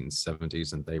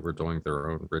 1970s, and they were doing their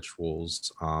own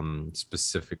rituals.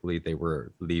 Specifically, they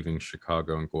were leaving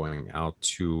Chicago and going out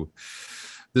to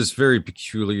this very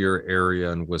peculiar area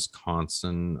in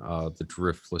Wisconsin, the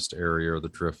Driftless area or the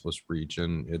Driftless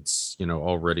region. It's,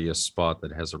 already a spot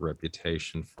that has a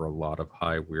reputation for a lot of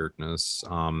high weirdness.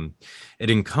 It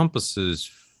encompasses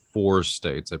four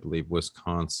states, I believe: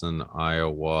 Wisconsin,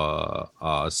 Iowa,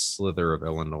 slither of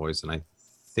Illinois, and I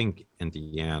think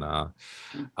Indiana.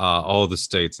 mm, All the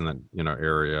states in that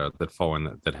area that fall in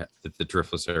that the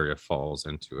driftless area falls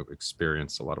into have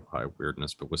experienced a lot of high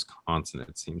weirdness, but Wisconsin,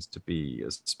 it seems to be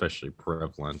especially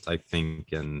prevalent. I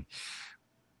think in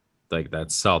like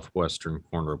that southwestern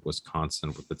corner of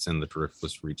Wisconsin that's in the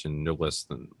driftless region, no less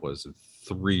than was it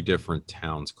three different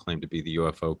towns claim to be the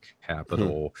UFO Hmm.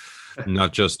 capital,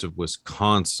 not just of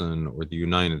Wisconsin or the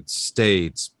United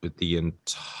States, but the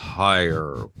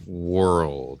entire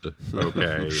world.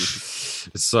 Okay.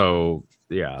 So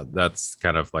yeah, that's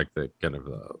kind of like the kind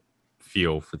of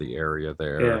feel for the area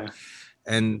there. Yeah.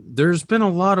 And there's been a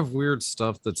lot of weird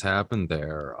stuff that's happened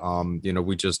there.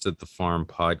 We just did the farm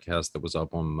podcast that was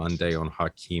up on Monday on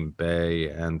Hakeem Bay,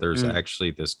 and there's Mm.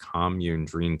 actually this commune,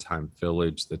 Dreamtime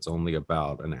Village, that's only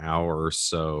about an hour or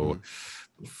so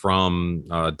from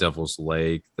Devil's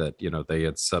Lake that they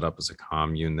had set up as a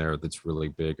commune there that's really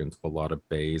big into a lot of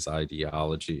Bay's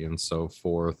ideology and so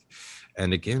forth.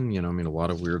 And again, a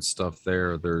lot of weird stuff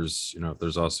there. There's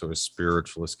also a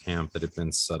spiritualist camp that had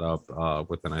been set up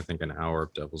within, I think, an hour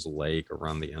of Devil's Lake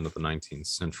around the end of the 19th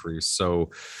century. So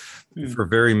for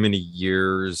very many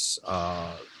years,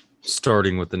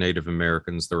 starting with the Native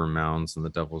Americans, there were mounds in the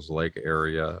Devil's Lake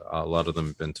area. A lot of them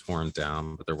have been torn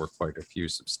down, but there were quite a few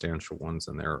substantial ones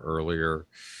in there earlier.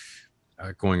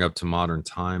 Going up to modern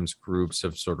times, groups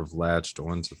have sort of latched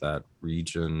onto that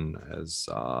region as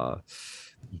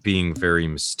being very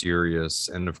mysterious.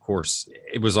 And of course,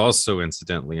 it was also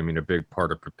incidentally, a big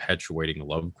part of perpetuating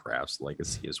Lovecraft's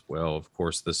legacy as well. Of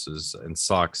course, this is in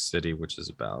Sauk City, which is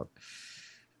about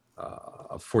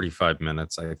 45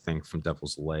 minutes, I think, from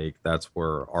Devil's Lake. That's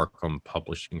where Arkham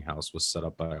Publishing House was set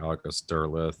up by August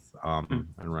Derleth in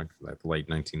the late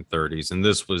 1930s. And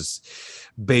this was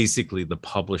basically the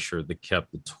publisher that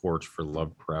kept the torch for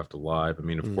Lovecraft alive.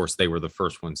 Of course, they were the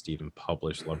first ones to even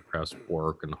publish Lovecraft's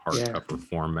work in hardcover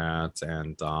format.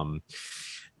 And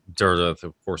Derleth,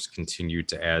 of course, continued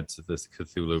to add to this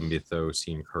Cthulhu mythos.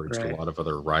 He encouraged a lot of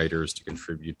other writers to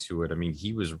contribute to it.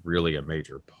 He was really a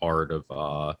major part of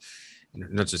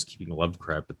not just keeping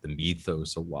Lovecraft, but the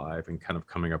mythos alive and kind of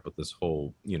coming up with this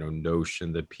whole,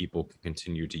 notion that people can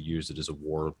continue to use it as a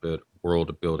world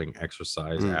building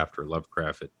exercise after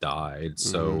Lovecraft had died.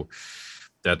 So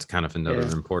that's kind of another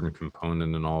important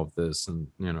component in all of this. And,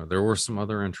 there were some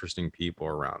other interesting people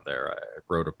around there. I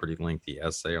wrote a pretty lengthy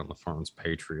essay on the farm's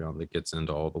Patreon that gets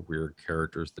into all the weird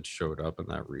characters that showed up in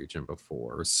that region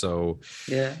before. So,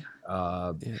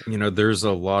 there's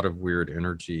a lot of weird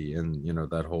energy in,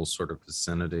 that whole sort of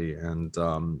vicinity. And,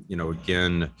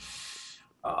 again,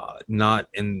 not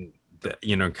in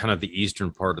kind of the eastern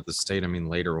part of the state.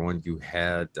 Later on you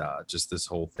had just this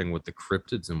whole thing with the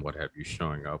cryptids and what have you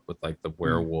showing up with like the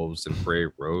werewolves and Bray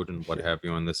Road and what have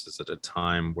you. And this is at a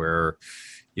time where,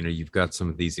 you've got some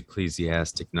of these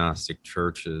ecclesiastic Gnostic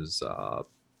churches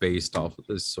based off of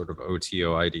this sort of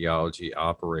OTO ideology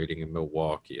operating in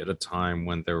Milwaukee at a time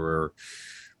when there were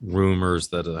rumors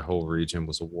that the whole region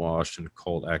was awash in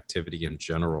cult activity in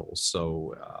general.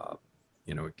 So,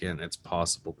 again, it's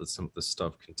possible that some of this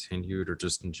stuff continued, or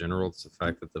just in general, it's the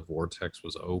fact that the vortex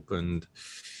was opened.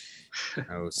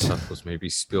 Stuff was maybe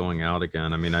spilling out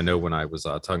again. I know when I was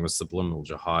talking with Subliminal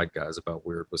Jihad guys about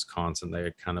Weird Wisconsin, they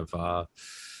had kind of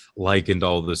likened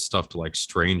all this stuff to like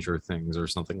Stranger Things or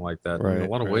something like that. In a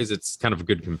lot of ways, it's kind of a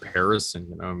good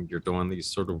comparison. You're doing these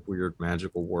sort of weird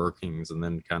magical workings, and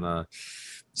then kind of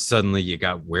suddenly you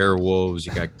got werewolves,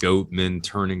 you got goatmen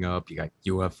turning up, you got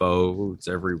UFOs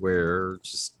everywhere.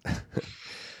 Just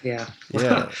yeah.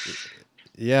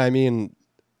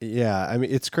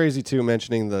 It's crazy too,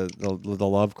 mentioning the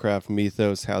Lovecraft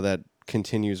mythos, how that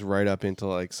continues right up into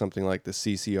like something like the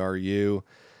CCRU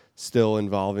still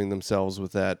involving themselves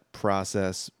with that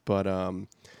process. But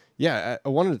I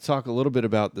wanted to talk a little bit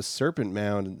about the Serpent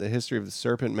Mound. The history of the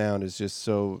Serpent Mound is just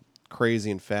so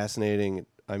crazy and fascinating.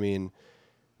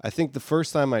 I think the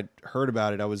first time I heard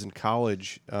about it, I was in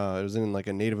college. It was in like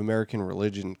a Native American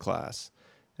religion class.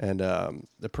 And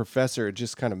the professor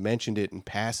just kind of mentioned it in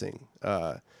passing,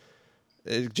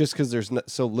 just because there's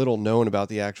so little known about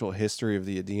the actual history of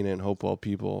the Adena and Hopewell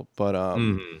people. But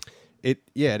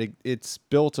it's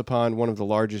built upon one of the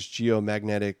largest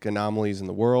geomagnetic anomalies in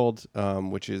the world,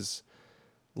 which is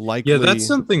likely. Yeah, that's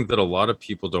something that a lot of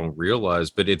people don't realize,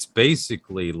 but it's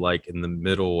basically like in the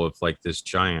middle of like this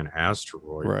giant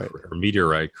asteroid or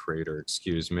meteorite crater,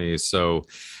 excuse me. So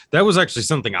that was actually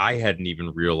something I hadn't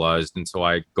even realized until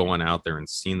I gone out there and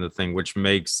seen the thing, which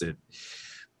makes it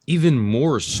even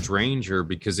more stranger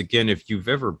because, again, if you've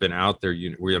ever been out there,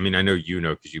 I know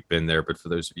because you've been there, but for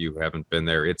those of you who haven't been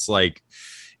there, it's like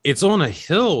it's on a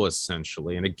hill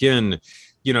essentially. And again,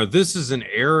 this is an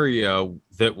area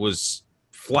that was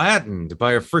flattened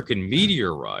by a freaking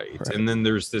meteorite, and then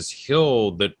there's this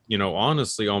hill that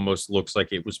honestly almost looks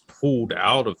like it was pulled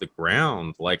out of the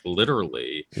ground, like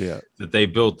literally, that they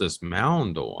built this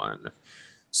mound on.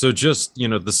 So just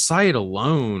the site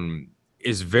alone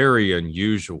is very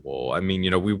unusual.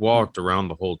 We walked around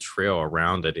the whole trail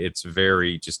around it. It's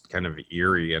very just kind of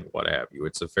eerie and what have you.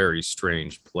 It's a very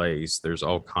strange place. There's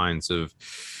all kinds of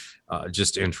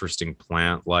just interesting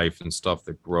plant life and stuff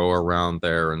that grow around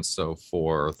there and so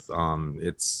forth.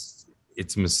 It's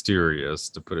it's mysterious,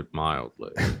 to put it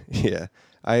mildly. Yeah.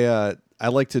 I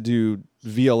like to do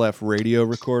VLF radio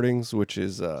recordings, which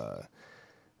is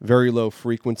very low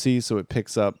frequency, so it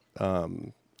picks up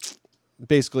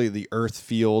basically the earth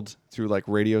field through like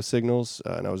radio signals,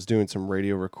 and I was doing some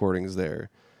radio recordings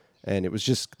there, and it was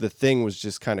just, the thing was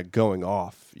just kind of going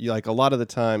off. Like a lot of the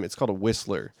time it's called a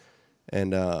whistler,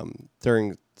 and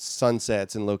during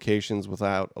sunsets and locations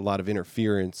without a lot of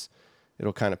interference,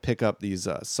 it'll kind of pick up these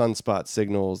sunspot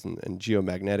signals and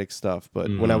geomagnetic stuff. But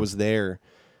when I was there,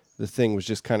 the thing was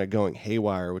just kind of going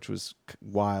haywire, which was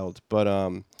wild. But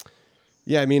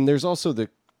yeah, I mean, there's also the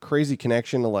crazy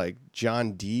connection to like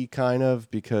John Dee, kind of,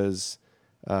 because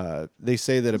they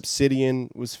say that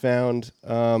obsidian was found.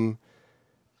 I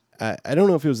don't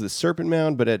know if it was the Serpent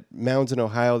Mound, but at mounds in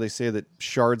Ohio, they say that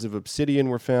shards of obsidian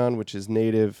were found, which is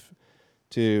native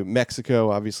to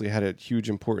Mexico. Obviously had a huge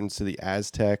importance to the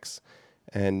Aztecs.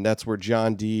 And that's where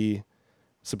John Dee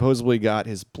supposedly got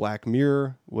his Black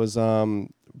Mirror, was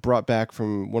brought back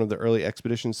from one of the early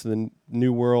expeditions to the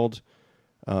New World.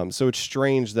 So it's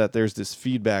strange that there's this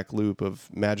feedback loop of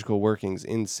magical workings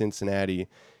in Cincinnati,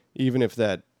 even if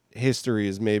that history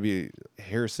is maybe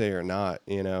hearsay or not,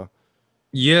 you know?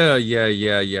 Yeah.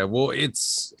 Well,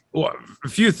 a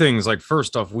few things. Like,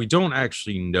 first off, we don't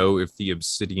actually know if the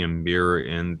obsidian mirror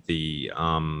in the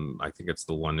I think it's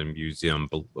the London Museum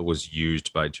was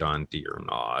used by John Dee or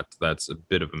not. That's a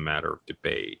bit of a matter of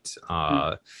debate.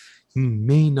 He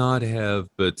may not have,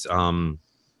 but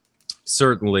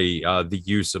certainly the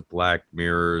use of black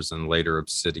mirrors and later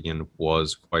obsidian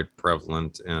was quite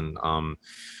prevalent in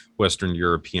Western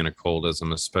European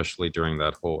occultism, especially during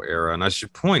that whole era. And I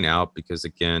should point out, because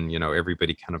again,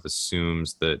 everybody kind of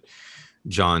assumes that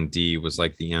John Dee was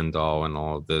like the end all and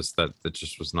all of this, that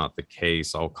just was not the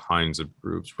case. All kinds of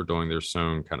groups were doing their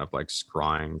own kind of like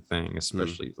scrying thing,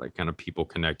 especially like kind of people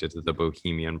connected to the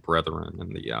Bohemian Brethren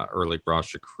and the early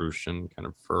Rosicrucian kind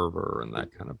of fervor and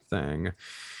that kind of thing.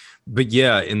 But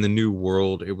yeah, in the New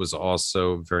World, it was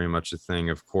also very much a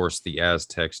thing. Of course, the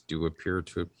Aztecs do appear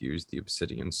to have used the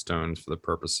obsidian stones for the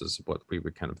purposes of what we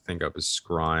would kind of think of as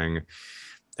scrying.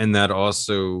 And that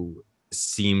also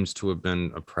seems to have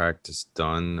been a practice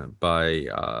done by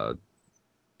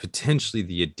potentially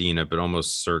the Adena, but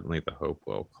almost certainly the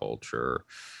Hopewell culture.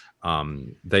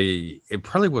 It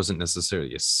probably wasn't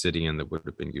necessarily obsidian that would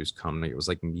have been used commonly. It was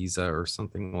like Mesa or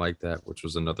something like that, which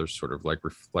was another sort of like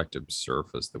reflective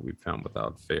surface that we found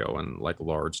without fail in like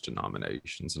large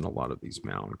denominations in a lot of these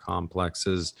mound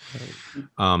complexes.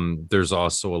 There's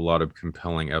also a lot of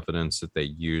compelling evidence that they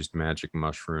used magic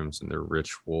mushrooms in their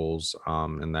rituals,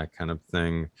 and that kind of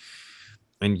thing.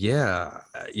 And yeah,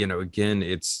 again,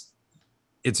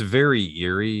 it's very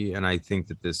eerie, and I think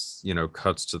that this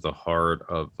cuts to the heart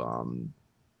of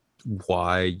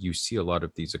why you see a lot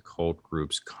of these occult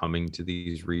groups coming to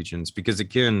these regions, because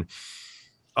again,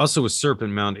 also with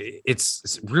Serpent Mound,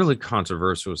 it's really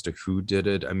controversial as to who did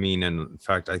it. I mean, and in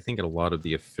fact, I think in a lot of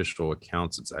the official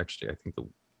accounts, it's actually, I think, the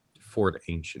Fort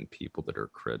Ancient people that are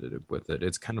credited with it.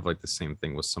 It's kind of like the same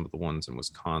thing with some of the ones in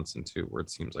Wisconsin too, where it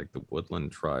seems like the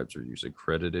woodland tribes are usually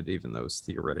credited, even though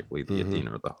theoretically the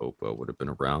Adena or the Hopo would have been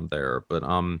around there. But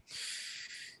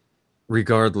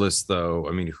regardless, though,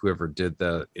 I mean, whoever did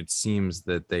that, it seems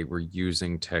that they were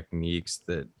using techniques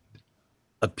that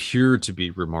appear to be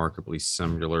remarkably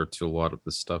similar to a lot of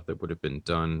the stuff that would have been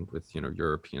done with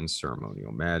European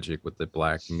ceremonial magic, with the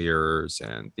black mirrors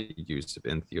and the use of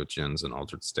entheogens and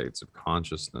altered states of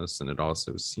consciousness. And it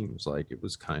also seems like it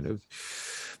was kind of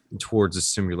towards a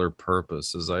similar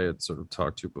purpose, as I had sort of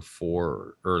talked to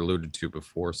before, or alluded to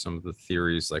before. Some of the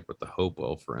theories, like with the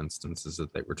Hopewell, for instance, is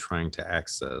that they were trying to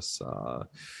access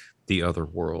the other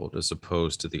world as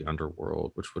opposed to the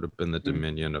underworld, which would have been the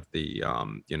dominion of the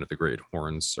the great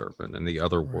horned serpent, and the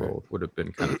other world would have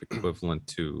been kind of equivalent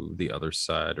to the other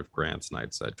side of Grant's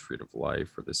Nightside Treat of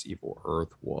Life, where this evil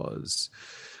earth was,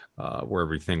 where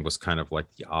everything was kind of like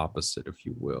the opposite, if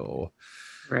you will.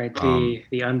 Right.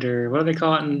 The under, what do they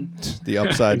call it in the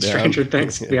upside down Stranger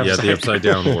Things? The upside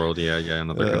down world. Yeah.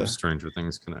 Another kind of Stranger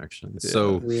Things connection. Yeah.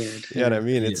 So weird. Yeah, and I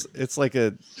mean, it's like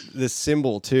this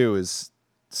symbol too is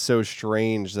so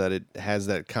strange that it has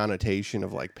that connotation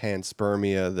of like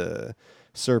panspermia, the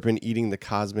serpent eating the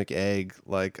cosmic egg,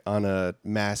 like on a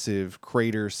massive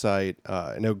crater site.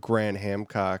 I know Grant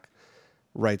Hancock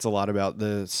writes a lot about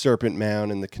the Serpent Mound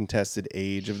and the contested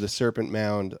age of the Serpent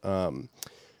Mound.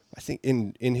 I think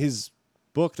in his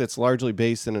book that's largely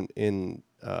based in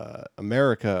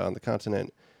America, on the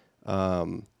continent,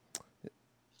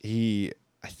 he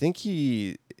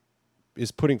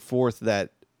is putting forth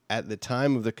that at the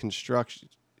time of the construction,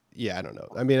 I don't know.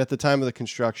 I mean, at the time of the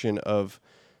construction of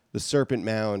the Serpent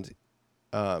Mound,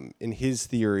 in his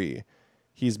theory,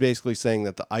 he's basically saying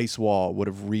that the ice wall would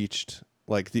have reached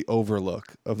like the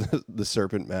overlook of the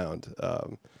Serpent Mound.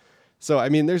 So, I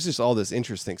mean, there's just all this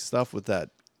interesting stuff with that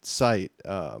site.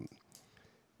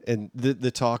 And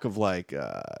the talk of like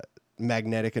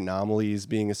magnetic anomalies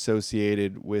being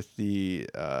associated with the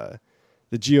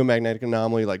geomagnetic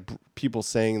anomaly, like people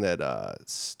saying that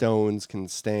stones can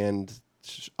stand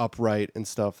upright and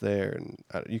stuff there. And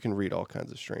you can read all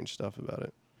kinds of strange stuff about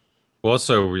it. Well,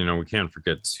 also, we can't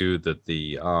forget too that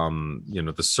the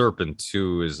serpent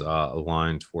too is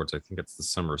aligned towards, I think it's the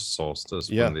summer solstice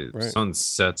when the sun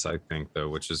sets, I think, though,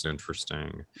 which is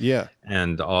interesting. Yeah.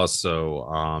 And also,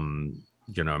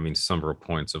 several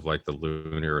points of like the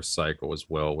lunar cycle as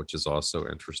well, which is also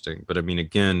interesting. But I mean,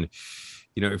 again,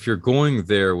 if you're going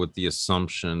there with the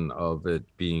assumption of it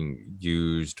being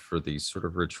used for these sort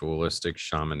of ritualistic,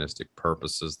 shamanistic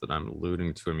purposes that I'm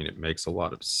alluding to, I mean, it makes a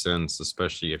lot of sense,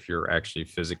 especially if you're actually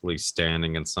physically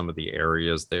standing in some of the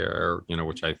areas there,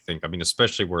 which I think, I mean,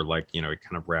 especially where like, it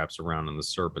kind of wraps around in the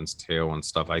serpent's tail and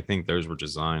stuff. I think those were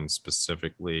designed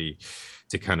specifically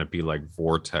to kind of be like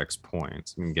vortex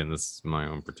points. And again, this is my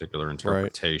own particular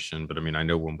interpretation, but I mean, I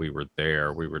know when we were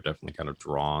there, we were definitely kind of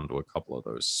drawn to a couple of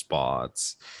those spots.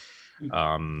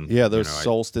 Those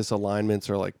solstice alignments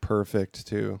are like perfect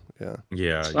too.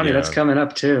 It's funny, that's coming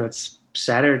up too. It's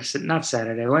not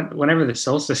Saturday, whenever the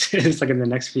solstice is, like in the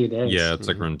next few days. It's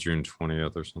like around June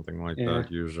 20th or something like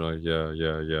that usually.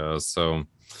 So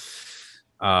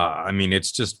I mean,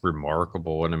 it's just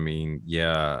remarkable. And I mean,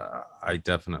 I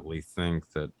definitely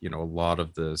think that, a lot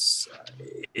of this,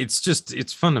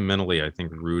 it's fundamentally, I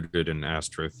think, rooted in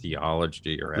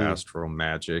astrotheology or astral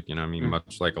magic. I mean,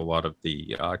 much like a lot of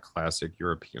the classic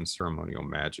European ceremonial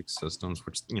magic systems,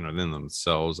 which, in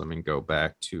themselves, I mean, go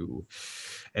back to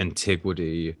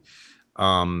antiquity.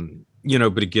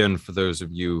 But again, for those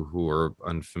of you who are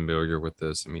unfamiliar with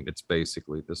this, I mean, it's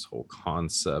basically this whole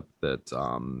concept that,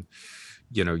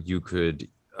 you could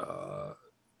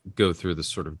go through the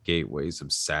sort of gateways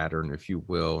of Saturn, if you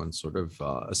will, and sort of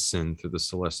ascend through the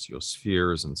celestial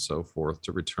spheres and so forth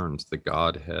to return to the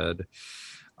Godhead.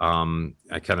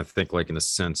 I kind of think, like, in a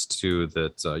sense too,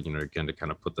 that again, to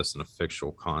kind of put this in a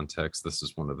fictional context, this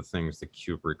is one of the things that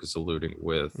Kubrick is alluding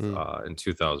with in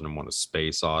 2001: A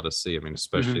Space Odyssey. I mean,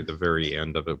 especially the very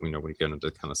end of it, when we get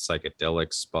into kind of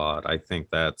psychedelic spot. I think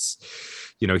that's,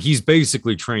 he's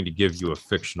basically trying to give you a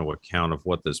fictional account of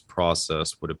what this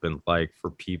process would have been like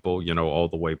for people, all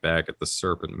the way back at the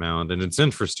Serpent Mound. And it's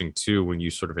interesting too when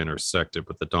you sort of intersect it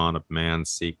with the Dawn of Man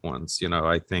sequence.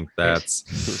 I think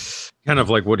that's kind of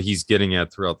like what he's getting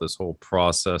at throughout this whole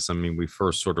process. I mean, we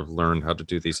first sort of learned how to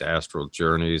do these astral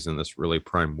journeys in this really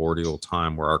primordial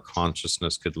time where our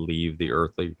consciousness could leave the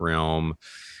earthly realm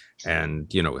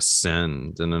and,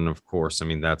 ascend. And then, of course, I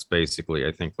mean, that's basically,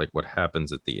 I think, like what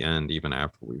happens at the end, even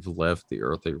after we've left the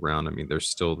earthly realm. I mean, there's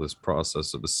still this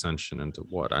process of ascension into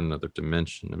another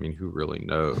dimension. I mean, who really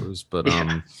knows? But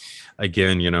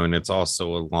again, and it's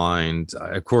also aligned,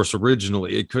 of course,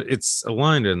 originally it's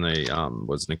aligned in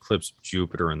was an eclipse of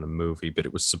Jupiter in the movie, but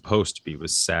it was supposed to be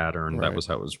with Saturn. That was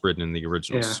how it was written in the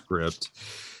original script.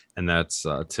 And that's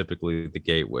typically the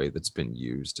gateway that's been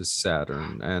used as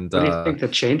Saturn. And what do you think the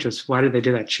change was? Why did they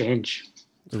do that change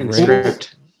in the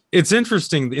script? It's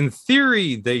interesting. In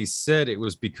theory, they said it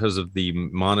was because of the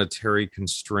monetary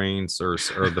constraints or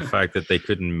the fact that they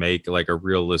couldn't make like a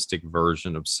realistic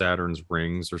version of Saturn's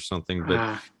rings or something.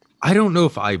 But I don't know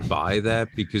if I buy that,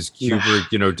 because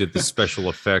Kubrick, did the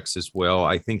special effects as well.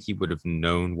 I think he would have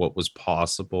known what was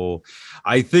possible.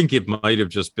 I think it might have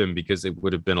just been because it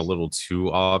would have been a little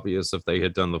too obvious if they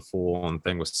had done the full-on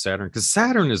thing with Saturn, because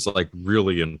Saturn is like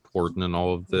really important in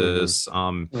all of this.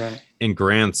 In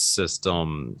Grant's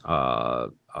system,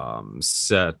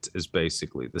 Set is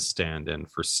basically the stand-in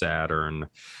for Saturn.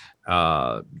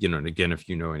 And again, if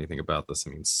you know anything about this, I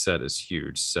mean, Set is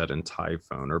huge. Set and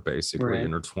Typhon are basically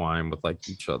intertwined with like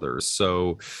each other.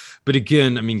 So, but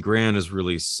again, I mean, Grant is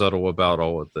really subtle about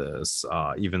all of this,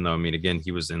 even though, I mean, again,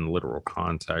 he was in literal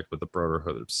contact with the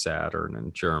Brotherhood of Saturn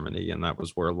in Germany, and that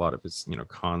was where a lot of his,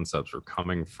 concepts were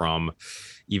coming from.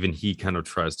 Even he kind of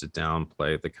tries to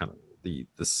downplay the kind of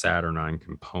the Saturnine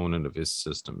component of his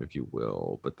system, if you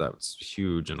will, but that's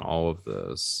huge in all of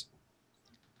this.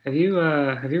 Have you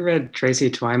read Tracy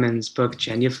Twyman's book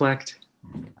Genuflect?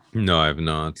 No, I have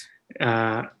not.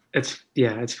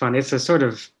 It's fun. It's a sort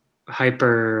of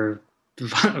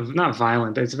not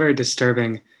violent, but it's a very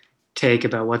disturbing take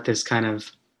about what this kind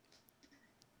of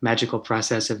magical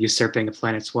process of usurping the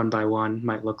planets one by one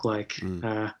might look like.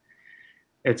 It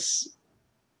was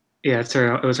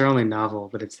her only novel,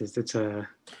 but it's a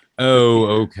Oh,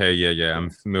 Yeah. okay. Yeah, yeah. I'm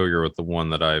familiar with the one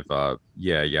that I've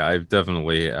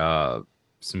definitely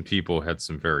some people had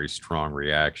some very strong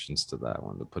reactions to that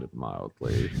one, to put it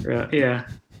mildly. Yeah.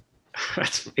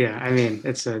 Yeah. I mean,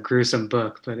 it's a gruesome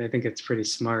book, but I think it's pretty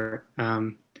smart.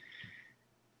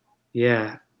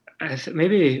 Yeah.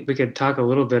 Maybe we could talk a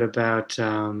little bit about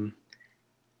some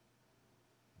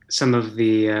of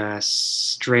the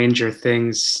Stranger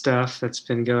Things stuff that's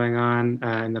been going on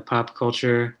in the pop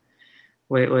culture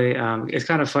lately. It's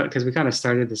kind of fun because we kind of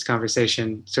started this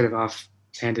conversation sort of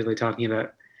offhandedly talking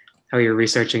about how you're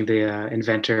researching the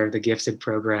inventor of the gifted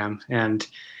program, and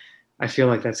I feel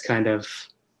like that's kind of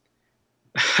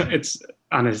it's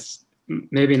on a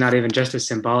maybe not even just a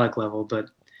symbolic level, but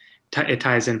it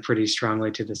ties in pretty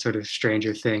strongly to the sort of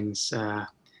Stranger Things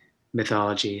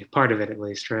mythology, part of it at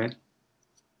least, right?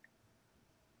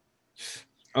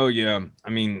 Oh yeah. I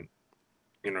mean,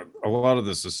 a lot of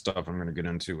this is stuff I'm going to get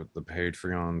into with the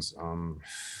Patreons.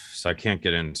 So I can't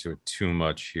get into it too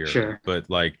much here, Sure. but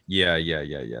like, yeah.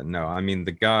 No, I mean,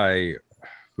 the guy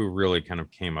who really kind of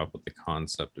came up with the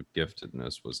concept of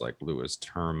giftedness was like Lewis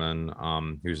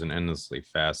Terman, who's an endlessly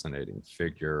fascinating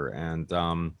figure.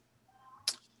 And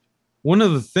one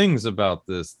of the things about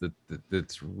this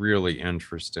that's really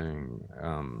interesting,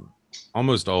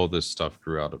 almost all this stuff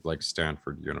grew out of like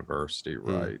Stanford University,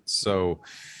 Mm. right? So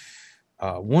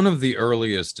one of the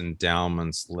earliest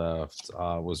endowments left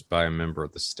was by a member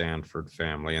of the Stanford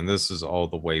family, and this is all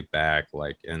the way back,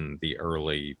 like in the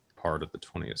early part of the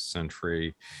 20th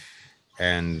century.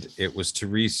 And it was to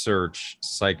research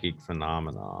psychic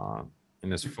phenomena.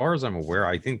 And as far as I'm aware,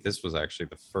 I think this was actually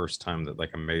the first time that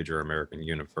like a major American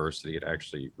university had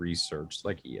actually researched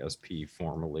like ESP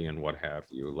formally and what have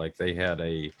you. Like they had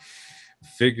a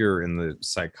figure in the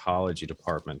psychology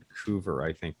department, Coover,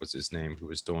 I think was his name, who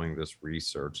was doing this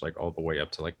research like all the way up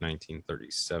to like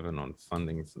 1937 on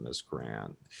funding from this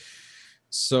grant.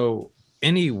 So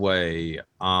anyway,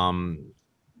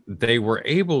 they were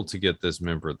able to get this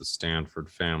member of the Stanford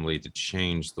family to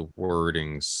change the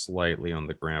wording slightly on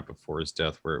the grant before his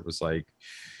death, where it was like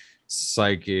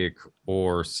psychic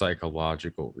or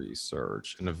psychological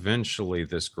research. And eventually,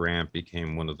 this grant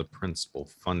became one of the principal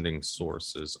funding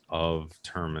sources of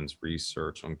Terman's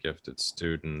research on gifted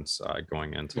students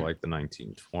going into like the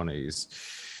 1920s.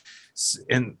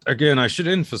 And again, I should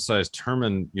emphasize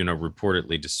Terman,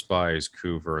 reportedly despised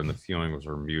Coover and the feelings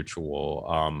were mutual.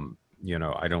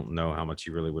 I don't know how much he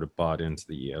really would have bought into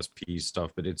the ESP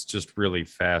stuff, but it's just really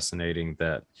fascinating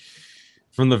that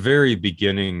from the very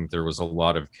beginning, there was a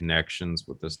lot of connections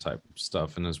with this type of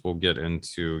stuff. And as we'll get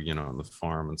into, on the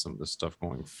farm and some of the stuff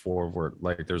going forward,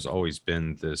 like there's always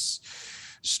been this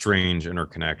strange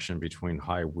interconnection between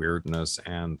high weirdness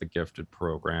and the gifted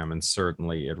program. And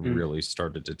certainly it really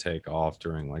started to take off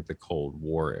during like the Cold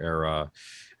War era.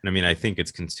 And I mean, I think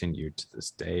it's continued to this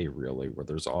day, really, where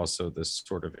there's also this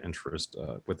sort of interest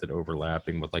with it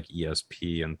overlapping with like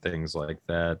ESP and things like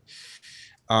that.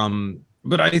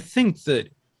 But I think that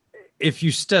if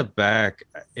you step back,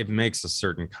 it makes a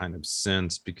certain kind of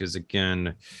sense because,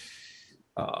 again,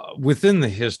 within the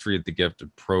history of the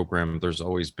gifted program, there's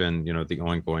always been, the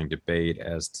ongoing debate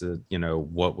as to,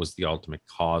 what was the ultimate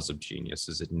cause of genius?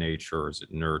 Is it nature or is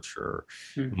it nurture?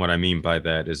 And what I mean by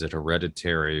that, is it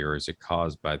hereditary or is it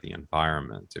caused by the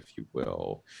environment, if you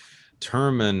will?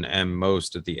 Terman and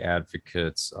most of the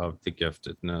advocates of the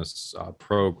giftedness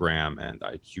program and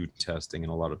IQ testing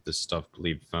and a lot of this stuff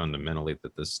believe fundamentally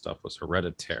that this stuff was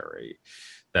hereditary.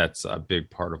 That's a big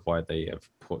part of why they have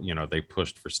they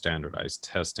pushed for standardized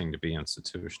testing to be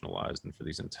institutionalized and for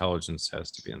these intelligence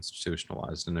tests to be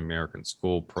institutionalized in American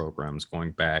school programs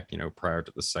going back, prior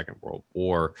to the Second World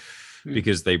War,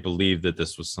 because they believed that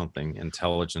this was something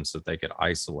intelligence that they could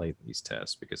isolate these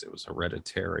tests because it was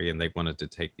hereditary, and they wanted to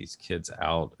take these kids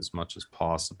out as much as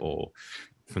possible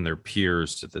from their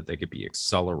peers so that they could be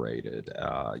accelerated,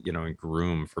 and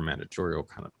groomed for managerial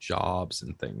kind of jobs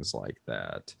and things like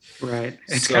that. Right.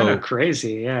 It's kind of So,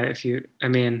 crazy. Yeah. I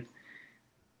mean,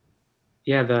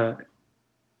 yeah,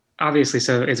 obviously,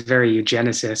 so it's very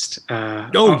eugenicist. oh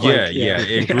yeah, Like, yeah, yeah,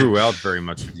 it yeah, grew out very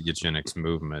much with the eugenics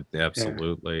movement. yeah,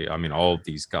 Absolutely. I mean, all of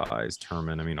these guys,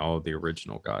 Terman, I mean, all of the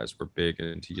original guys were big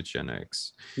into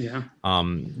eugenics. yeah.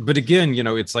 But again,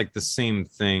 it's like the same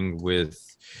thing with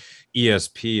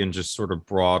ESP and just sort of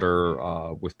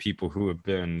broader with people who have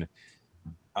been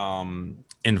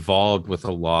involved with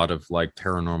a lot of like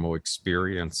paranormal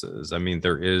experiences. I mean,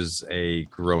 there is a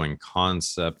growing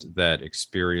concept that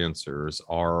experiencers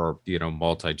are,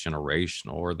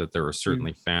 multi-generational, or that there are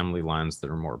certainly family lines that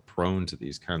are more prone to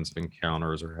these kinds of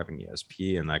encounters or having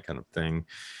ESP and that kind of thing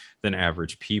than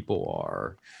average people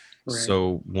are. Right.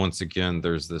 So once again,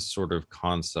 there's this sort of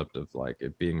concept of like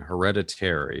it being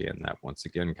hereditary, and that once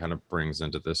again kind of brings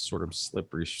into this sort of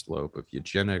slippery slope of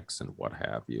eugenics and what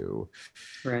have you.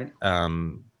 Right.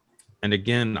 Um, and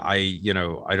again, I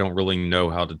don't really know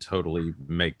how to totally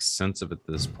make sense of it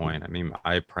at this point. I mean,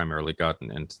 I primarily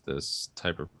gotten into this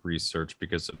type of research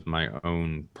because of my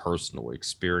own personal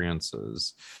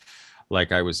experiences.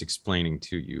 Like I was explaining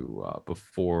to you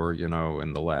before,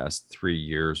 in the last 3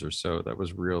 years or so, that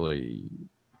was really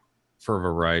for a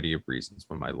variety of reasons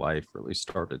when my life really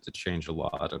started to change a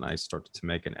lot, and I started to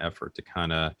make an effort to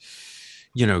kind of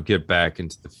get back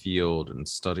into the field and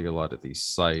study a lot of these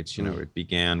sites. It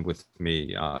began with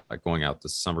me going out to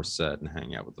Somerset and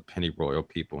hanging out with the pennyroyal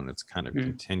people, and it's kind of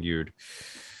continued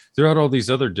throughout all these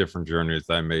other different journeys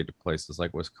that I made to places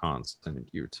like Wisconsin and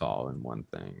Utah and one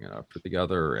thing for the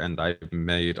other. And I've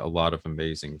made a lot of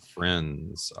amazing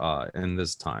friends in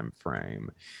this time frame.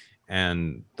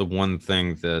 And the one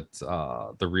thing that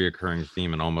the reoccurring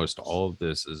theme in almost all of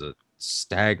this is a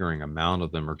staggering amount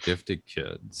of them are gifted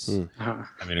kids. Uh-huh.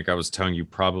 I mean, like I was telling you,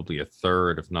 probably a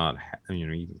third, if not,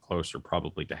 even closer,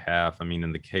 probably to half. I mean,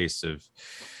 in the case of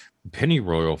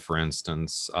Pennyroyal, for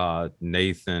instance,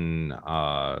 Nathan,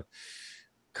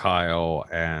 Kyle,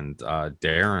 and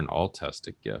Darren all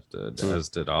tested gifted, as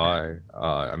did I.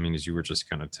 I mean, as you were just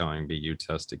kind of telling me, you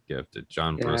tested gifted.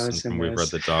 John Yeah, I Brisson, was in from We've Read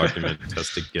those. the Document,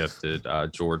 tested gifted.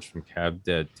 George from Cab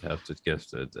Dead tested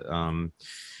gifted.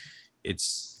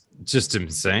 It's just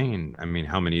insane. I mean,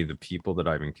 how many of the people that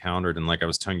I've encountered, and like I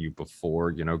was telling you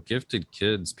before, gifted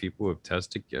kids, people who have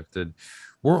tested gifted,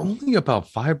 we're only about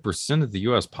 5% of the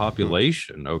US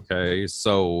population. Okay.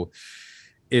 So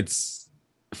it's,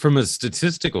 from a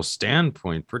statistical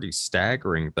standpoint, pretty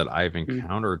staggering that I've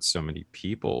encountered so many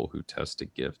people who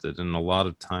tested gifted. And a lot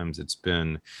of times it's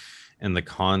been in the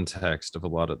context of a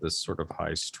lot of this sort of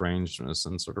high strangeness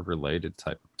and sort of related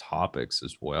type of topics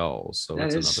as well. So That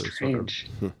it's is another sort of, strange.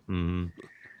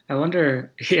 I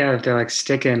wonder, yeah, if they're like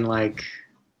sticking like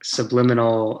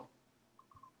subliminal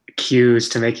cues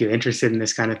to make you interested in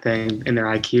this kind of thing in their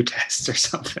IQ tests or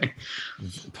something.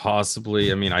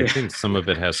 possibly. I mean, I Yeah. think some of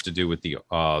it has to do with the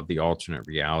alternate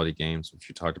reality games, which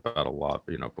you talked about a lot,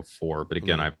 before. But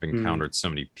again, I've encountered so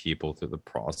many people through the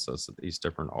process of these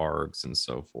different args and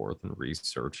so forth and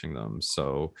researching them.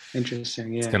 So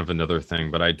Interesting. it's Yeah. kind of another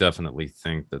thing. But I definitely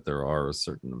think that there are a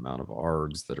certain amount of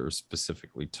args that are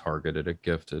specifically targeted at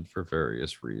gifted for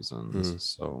various reasons.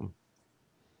 So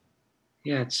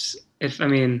Yeah. I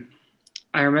mean,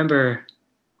 I remember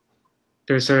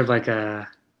there's sort of like a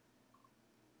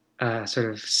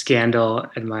sort of scandal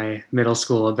in my middle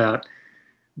school about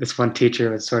this one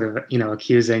teacher was sort of,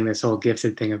 accusing this whole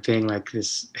gifted thing of being like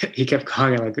this. He kept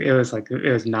calling it like it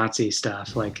was Nazi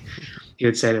stuff. Like he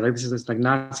would say like, this is like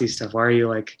Nazi stuff. Why are you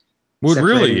like well, it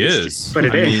separating really these? is. But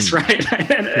it I is, mean, right?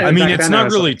 I mean, Back it's then I not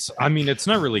was really. like, I mean, it's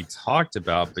not really talked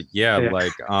about, but yeah, yeah.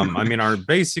 like, I mean,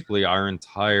 our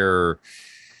entire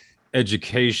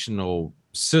educational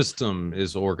system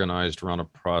is organized around a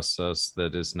process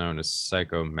that is known as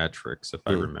psychometrics, if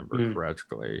I remember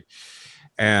correctly,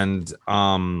 and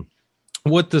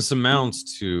what this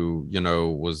amounts to,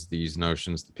 was these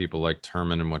notions that people like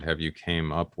Terman and what have you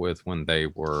came up with when they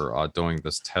were doing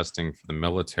this testing for the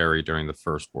military during the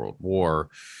First World War.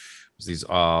 Was these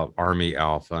Army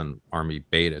Alpha and Army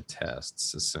Beta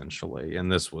tests, essentially.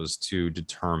 And this was to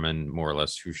determine more or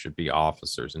less who should be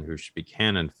officers and who should be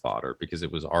cannon fodder, because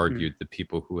it was argued that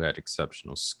people who had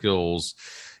exceptional skills,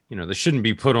 they shouldn't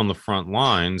be put on the front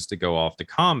lines to go off to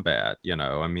combat.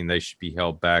 I mean, they should be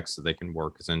held back so they can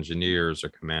work as engineers or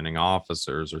commanding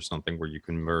officers or something where you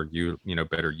can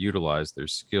better utilize their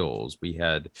skills. We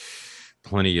had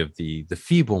plenty of the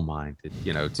feeble-minded,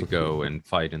 to go and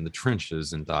fight in the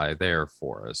trenches and die there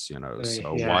for us,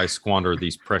 so Yeah. why squander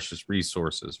these precious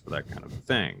resources for that kind of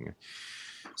thing?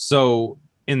 So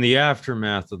in the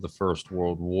aftermath of the First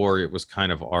World War, it was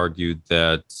kind of argued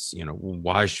that,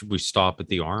 why should we stop at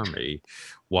the army?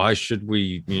 Why should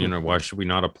we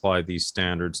not apply these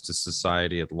standards to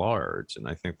society at large? And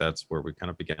I think that's where we kind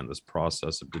of began this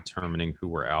process of determining who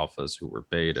were alphas, who were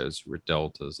betas, who were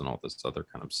deltas, and all this other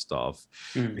kind of stuff.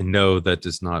 I know that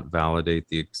does not validate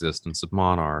the existence of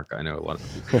monarch. I know a lot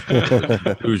of people have those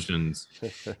conclusions,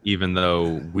 even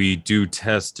though we do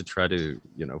test to try to,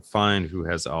 find who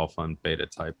has alpha and beta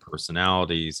type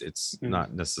personalities. It's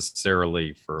not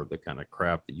necessarily for the kind of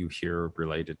crap that you hear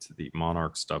related to the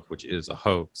monarch stuff, which is a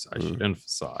hoax. I should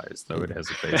emphasize, though it has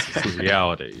a basis in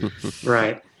reality.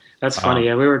 Right. That's funny.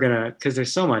 Yeah, we were gonna, because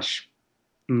there's so much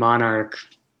monarch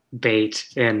bait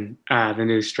in the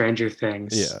new Stranger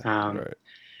Things. Yeah. Right.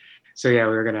 So yeah,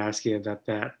 we were gonna ask you about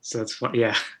that. So that's fun.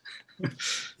 Yeah.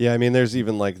 Yeah, I mean, there's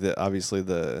even like the obvious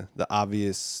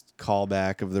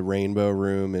callback of the rainbow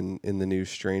room in the new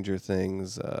Stranger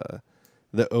Things,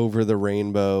 the over the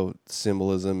rainbow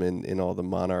symbolism in all the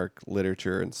monarch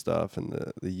literature and stuff,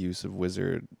 and the use of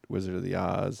Wizard of the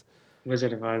Oz.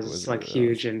 Wizard of Oz is Wizard like of the Oz.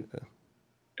 huge, and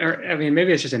or I mean,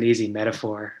 maybe it's just an easy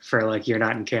metaphor for like you're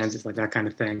not in Kansas, like that kind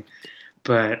of thing.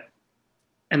 But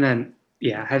and then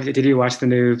yeah, did you watch the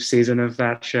new season of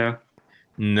that show?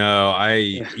 No,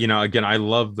 Yeah. again, I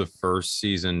love the first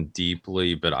season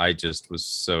deeply, but I just was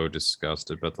so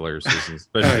disgusted about the later seasons,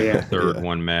 Oh especially the yeah. third Yeah.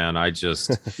 one, man. I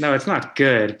just, No, it's not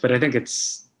good, but I think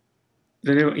it's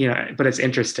the new, but it's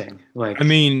interesting. I Like,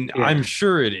 mean, I'm yeah,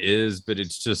 sure it is, but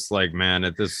it's just like, man,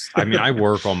 I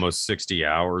work almost 60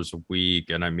 hours a week.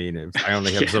 And I mean, if I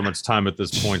only have so yeah, much time at this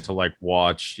point to like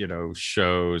watch,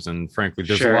 shows. And frankly,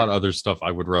 there's a lot sure. of other stuff I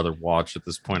would rather watch at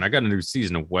this point. I got a new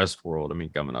season of Westworld. I mean,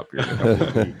 coming up here in a couple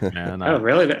of weeks, man. Oh,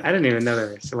 really? I didn't even know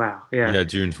there was. Wow. Yeah. Yeah,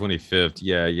 June 25th.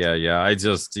 Yeah, yeah, yeah. I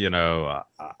just,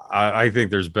 I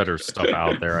think there's better stuff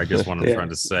out there. I guess what I'm Yeah. trying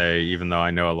to say, even though I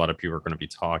know a lot of people are going to be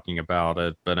talking about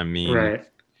it. But I mean, Right.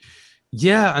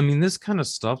 yeah, I mean, this kind of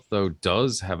stuff, though,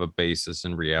 does have a basis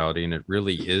in reality. And it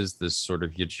really is this sort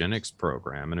of eugenics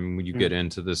program. And I mean, when you get Mm.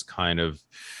 into this kind of,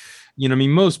 I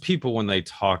mean, most people, when they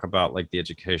talk about like the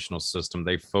educational system,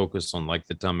 they focus on like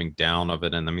the dumbing down of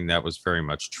it. And I mean, that was very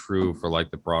much true for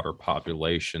like the broader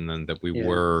population, and that we Yeah.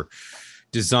 were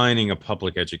designing a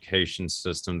public education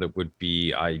system that would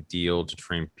be ideal to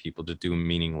train people to do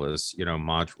meaningless,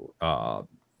 module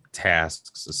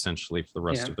tasks essentially for the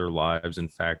rest Yeah. of their lives in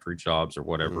factory jobs or Mhm.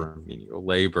 whatever, menial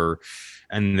labor.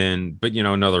 And then, but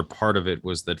another part of it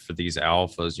was that for these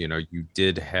alphas, you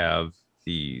did have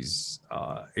these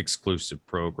exclusive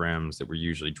programs that were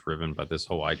usually driven by this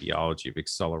whole ideology of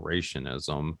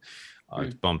accelerationism, to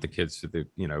Mm. bump the kids through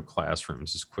the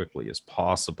classrooms as quickly as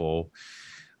possible,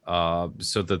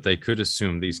 so that they could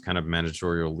assume these kind of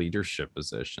managerial leadership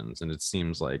positions. And it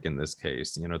seems like in this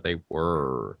case, they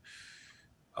were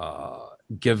uh,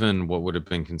 given what would have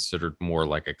been considered more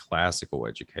like a classical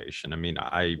education. I mean,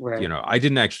 Right. I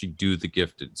didn't actually do the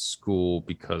gifted school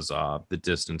because the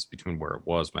distance between where it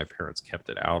was, my parents kept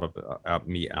it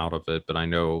me out of it. But I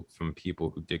know from people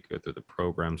who did go through the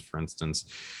programs, for instance,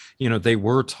 they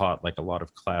were taught like a lot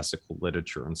of classical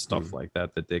literature and stuff like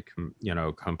that, that they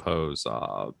compose,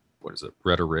 what is it,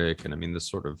 rhetoric, and I mean this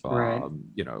sort of Right.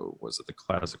 was it the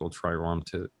classical triorm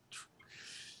to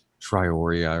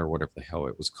Trioria or whatever the hell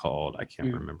it was called. I can't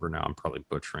Mm. remember now. I'm probably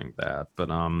butchering that. But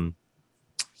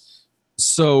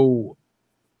so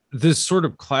this sort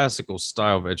of classical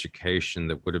style of education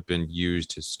that would have been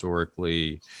used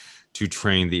historically to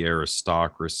train the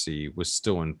aristocracy was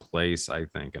still in place, I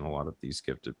think, in a lot of these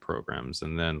gifted programs.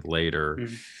 And then later,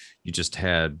 Mm. you just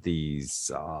had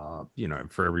these,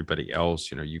 for everybody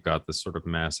else, you got this sort of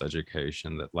mass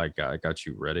education that like got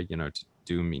you ready, to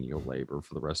do menial labor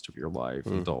for the rest of your life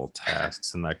and Mm. dull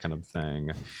tasks and that kind of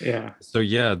thing. Yeah. So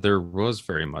yeah, there was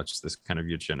very much this kind of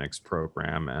eugenics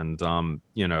program. And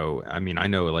I mean, I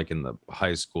know like in the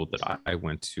high school that I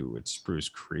went to at Spruce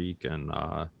Creek and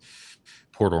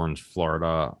Port Orange,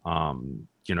 Florida,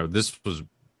 this was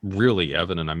really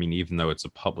evident. I mean, even though it's a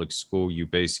public school, you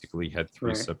basically had three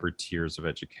Right. separate tiers of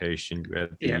education. You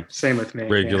had Yeah. the Same with me. Yeah.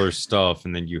 regular stuff,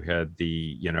 and then you had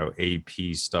the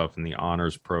AP stuff and the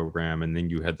honors program, and then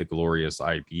you had the glorious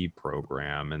IB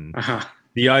program. And Uh-huh.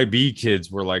 the IB kids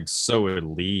were like so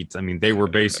elite. I mean, they were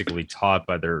basically taught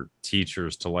by their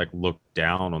teachers to like look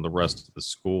down on the rest of the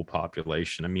school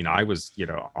population. I mean, I was,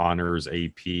 honors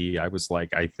AP. I was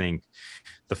like, I think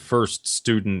the first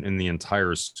student in the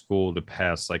entire school to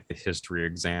pass like the history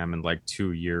exam in like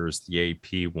 2 years, the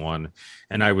AP one.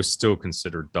 And I was still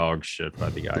considered dog shit by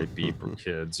the IB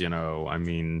kids, I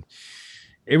mean,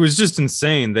 it was just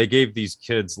insane. They gave these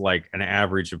kids like an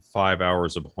average of 5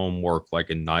 hours of homework like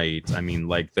a night. I mean,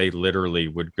 like they literally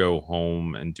would go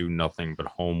home and do nothing but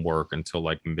homework until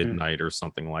like midnight or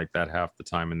something like that half the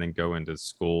time, and then go into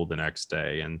school the next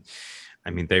day. And I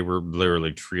mean, they were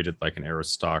literally treated like an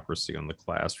aristocracy in the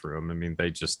classroom. I mean, they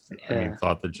just, Yeah.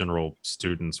 thought the general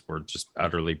students were just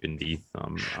utterly beneath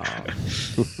them.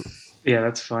 Yeah,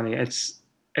 that's funny.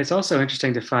 It's also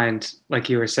interesting to find, like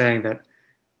you were saying, that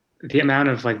the amount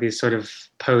of like these sort of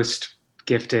post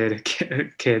gifted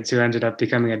kids who ended up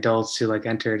becoming adults who like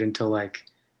entered into like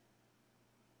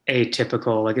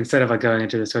atypical, like instead of like going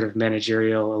into the sort of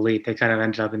managerial elite, they kind of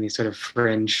ended up in these sort of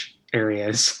fringe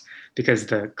areas because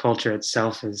the culture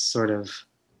itself is sort of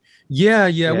Yeah. Well, I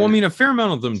Yeah, mean, a fair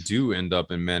amount of them do end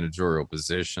up in managerial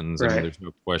positions. I mean, right. there's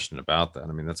no question about that.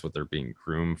 I mean, that's what they're being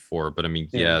groomed for. But I mean,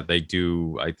 yeah, Yeah, they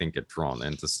do, I think, get drawn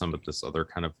into some of this other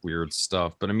kind of weird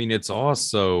stuff. But I mean, it's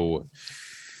also,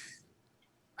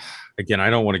 again, I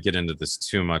don't want to get into this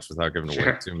too much without giving away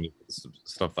sure. too many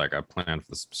stuff like I planned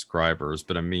for the subscribers.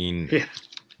 But I mean, Yeah,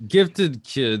 gifted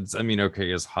kids, I mean,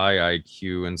 okay, as high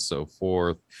IQ and so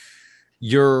forth,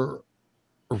 you're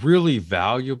really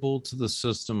valuable to the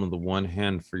system on the one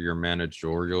hand for your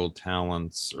managerial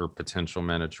talents or potential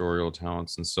managerial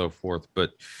talents and so forth.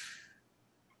 But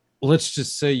let's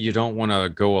just say you don't want to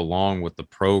go along with the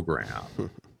program.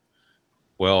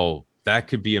 Well, that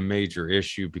could be a major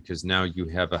issue because now you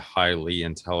have a highly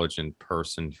intelligent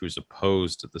person who's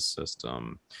opposed to the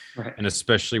system. right. And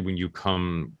especially when you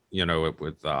come,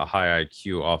 with high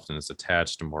IQ, often is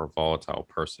attached to more volatile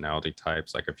personality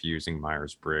types, like if you're using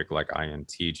Myers-Briggs, like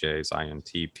INTJs,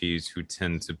 INTPs, who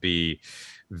tend to be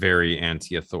very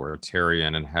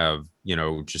anti-authoritarian and have,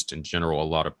 just in general, a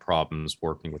lot of problems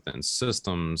working within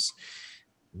systems.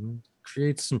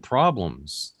 Creates some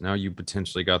problems. Now you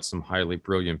potentially got some highly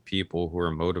brilliant people who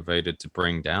are motivated to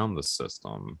bring down the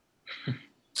system.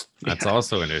 That's Yeah,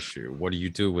 also an issue. What do you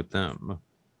do with them?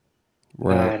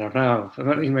 Right. I don't know.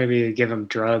 Maybe give them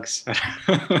drugs.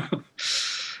 I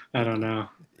don't know.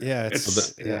 Yeah, Well, it's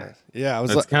It's yeah, yeah. I was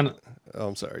that's like, kind of oh,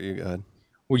 I'm sorry. You go ahead.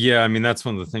 well, yeah. I mean, that's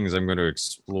one of the things I'm going to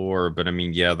explore. But I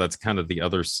mean, yeah, that's kind of the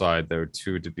other side, though,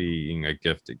 too, to being a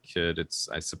gifted kid. It's,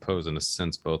 I suppose, in a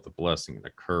sense, both a blessing and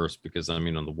a curse. Because I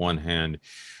mean, on the one hand,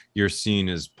 you're seen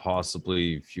as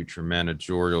possibly future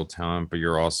managerial talent, but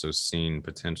you're also seen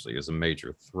potentially as a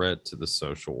major threat to the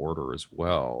social order as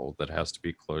well, that has to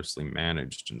be closely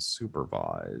managed and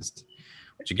supervised,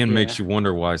 which again yeah. makes you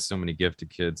wonder why so many gifted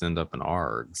kids end up in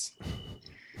ARGs.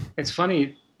 It's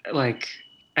funny, like,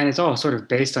 and it's all sort of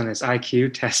based on this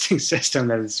IQ testing system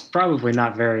that is probably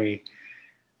not very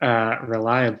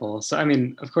reliable. So, I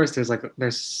mean, of course,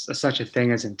 there's such a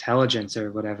thing as intelligence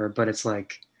or whatever, but it's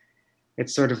like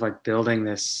it's sort of like building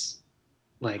this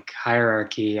like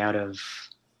hierarchy of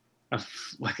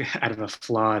like out of a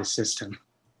flawed system.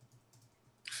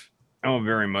 Oh,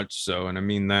 very much so. And I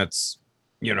mean, that's,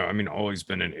 I mean, always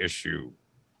been an issue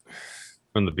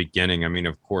from the beginning. I mean,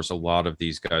 of course, a lot of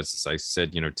these guys, as I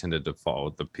said, tended to follow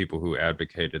the people who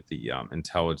advocated the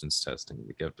intelligence testing,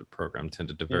 the gifted program,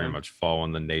 tended to very Yeah. much fall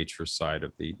on the nature side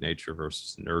of the nature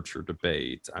versus nurture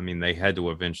debate. I mean, they had to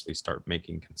eventually start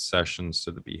making concessions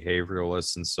to the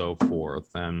behavioralists and so forth.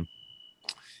 And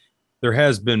there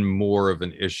has been more of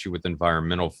an issue with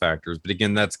environmental factors. But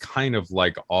again, that's kind of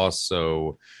like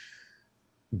also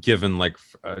given like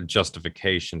a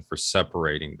justification for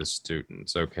separating the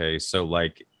students. Okay, so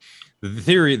like the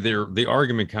theory there, the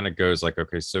argument kind of goes like,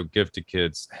 okay, so gifted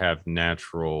kids have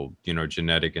natural,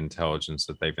 genetic intelligence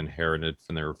that they've inherited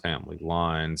from their family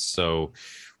lines. So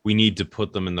we need to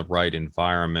put them in the right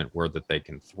environment where that they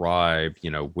can thrive,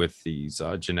 with these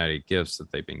genetic gifts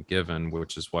that they've been given,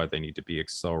 which is why they need to be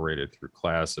accelerated through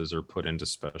classes or put into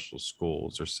special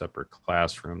schools or separate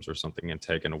classrooms or something and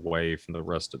taken away from the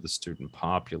rest of the student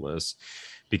populace,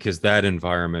 because that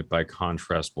environment, by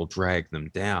contrast, will drag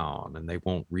them down and they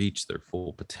won't reach their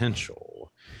full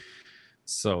potential.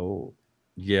 So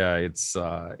yeah, it's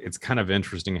kind of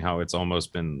interesting how it's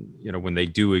almost been, when they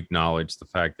do acknowledge the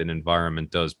fact that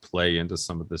environment does play into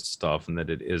some of this stuff and that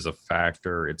it is a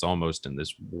factor, it's almost in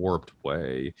this warped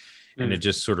way. And it Mm.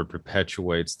 just sort of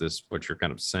perpetuates this, what you're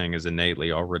kind of saying is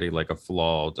innately already like a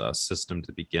flawed system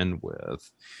to begin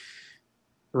with.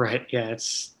 Right. Yeah.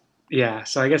 It's yeah.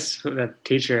 So I guess that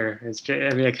teacher is.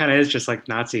 I mean, it kind of is just like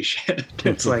Nazi shit.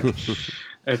 It's like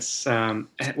it's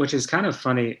which is kind of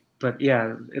funny, but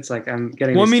yeah, it's like I'm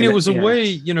getting Well, I these. mean, it was a Yeah.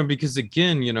 way, because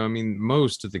again, I mean,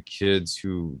 most of the kids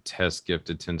who test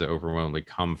gifted tend to overwhelmingly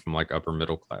come from like upper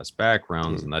middle class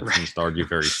backgrounds. And that Right. tends to argue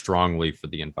very strongly for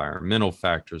the environmental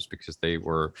factors because they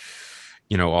were,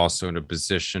 also in a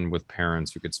position with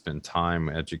parents who could spend time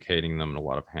educating them and a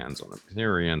lot of hands-on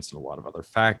experience and a lot of other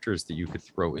factors that you could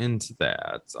throw into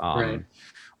that. Right.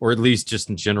 Or at least just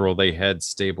in general, they had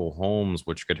stable homes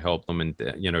which could help them and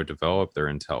develop their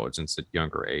intelligence at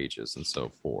younger ages and so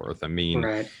forth. I mean,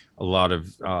 Right. a lot of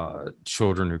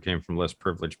children who came from less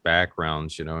privileged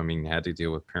backgrounds, I mean, had to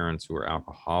deal with parents who were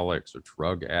alcoholics or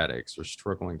drug addicts or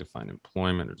struggling to find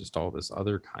employment or just all this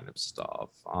other kind of stuff.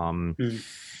 Mm.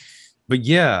 But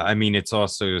yeah, I mean, it's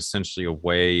also essentially a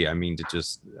way, I mean, to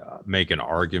just make an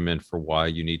argument for why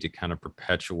you need to kind of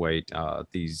perpetuate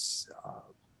these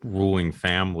ruling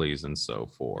families and so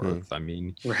Mm. forth. I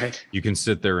mean, Right. you can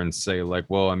sit there and say, like,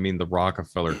 well, I mean, the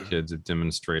Rockefeller kids have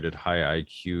demonstrated high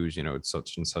IQs, at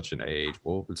such and such an age.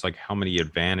 Well, it's like, how many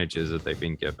advantages have they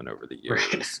been given over the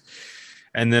Right. years?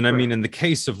 And then, I Right. mean, in the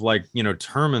case of like,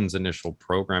 Terman's initial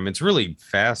program, it's really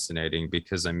fascinating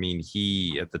because, I mean,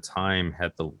 he at the time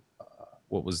had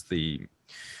what was the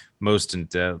most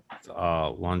in-depth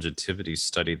longevity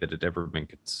study that had ever been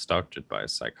conducted by a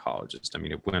psychologist. I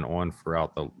mean, it went on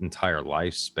throughout the entire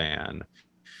lifespan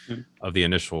Mm. of the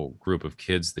initial group of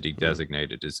kids that he Mm.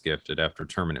 designated as gifted. After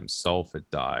Terman himself had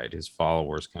died, his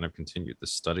followers kind of continued the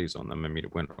studies on them. I mean,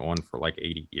 it went on for like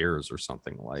 80 years or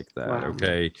something like that. Wow.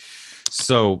 Okay.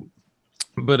 So,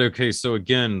 but okay, so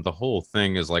again, the whole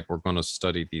thing is like we're going to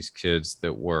study these kids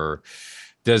that were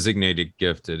designated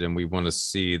gifted, and we want to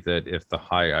see that if the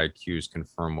high IQs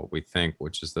confirm what we think,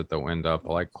 which is that they'll end up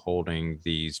like holding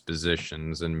these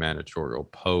positions and managerial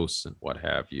posts and what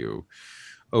have you.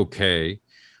 Okay,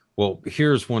 well,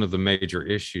 here's one of the major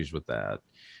issues with that.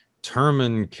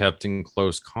 Terman kept in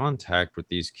close contact with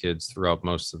these kids throughout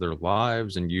most of their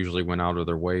lives and usually went out of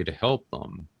their way to help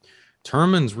them.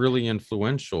 Terman's really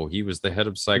influential. He was the head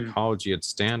of Mm. psychology at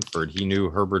Stanford. He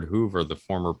knew Herbert Hoover, the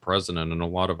former president, and a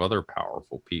lot of other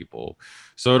powerful people.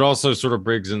 So it also sort of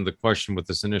brings in the question with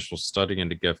this initial study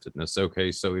into giftedness.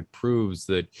 Okay, so it proves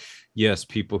that, yes,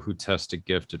 people who tested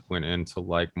gifted went into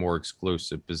like more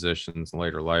exclusive positions in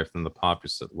later life than the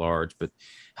populace at large. But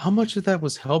how much of that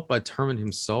was helped by Terman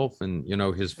himself and,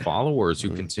 his followers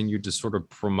who Mm. continued to sort of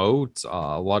promote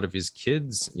a lot of his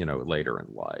kids, later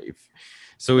in life?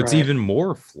 So it's Right. even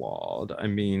more flawed. I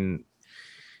mean,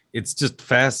 it's just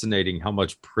fascinating how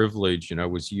much privilege,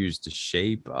 was used to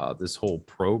shape this whole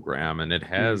program, and it Mm.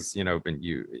 has,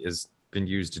 been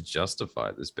used to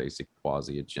justify this basic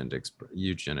quasi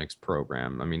eugenics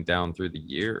program. I mean, down through the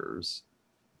years.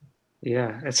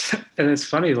 Yeah. It's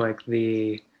funny, like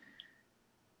the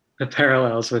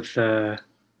parallels with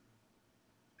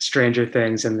Stranger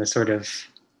Things and the sort of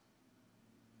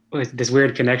like this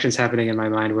weird connections happening in my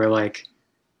mind where like,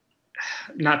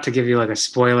 not to give you like a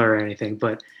spoiler or anything,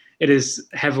 but it is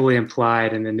heavily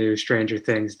implied in the new Stranger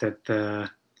Things that the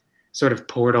sort of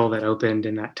portal that opened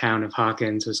in that town of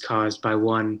Hawkins was caused by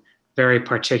one very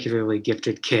particularly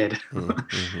gifted kid Mm.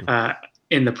 Mhm. uh,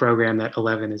 in the program that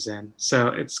 11 is in. So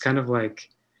it's kind of like,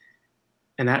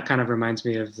 and that kind of reminds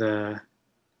me of the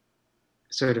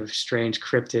sort of strange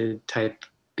cryptid type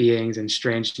beings and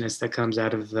strangeness that comes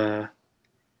out of the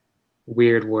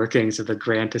weird workings of the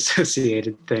grant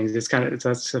associated things.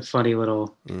 That's a funny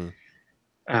little Mm.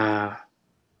 uh,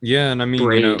 Yeah, and I mean,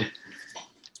 braid.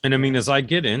 and I mean, as I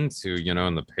get into,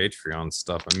 in the Patreon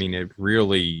stuff, I mean, it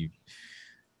really,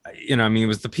 I mean, it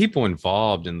was the people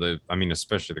involved in I mean,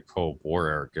 especially the Cold War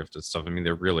era gifted stuff. I mean,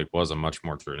 there really was a much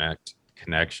more direct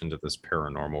connection to this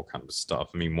paranormal kind of stuff.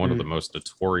 I mean, one of the Mm, most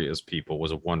notorious people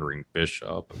was a wandering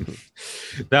bishop.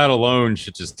 Mhm. That alone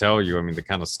should just tell you, I mean, the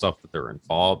kind of stuff that they're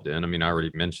involved in. I mean, I already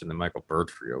mentioned that Michael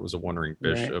Bertrio was a wandering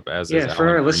right. bishop, as is Yeah. For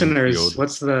Alan our listeners, Greenfield.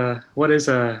 what is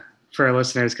for our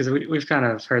listeners? Because we've kind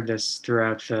of heard this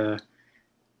throughout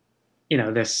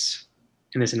this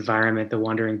in this environment, the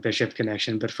wandering bishop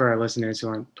connection. But for our listeners who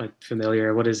aren't like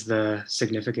familiar, what is the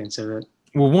significance of it?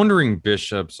 Well, wandering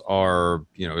bishops are,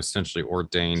 essentially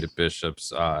ordained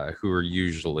bishops who are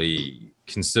usually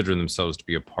consider themselves to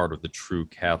be a part of the true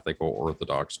Catholic or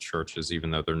Orthodox churches,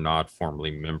 even though they're not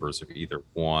formally members of either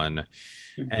one.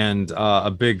 Mm, And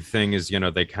a big thing is,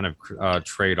 they kind of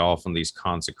trade off on these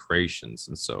consecrations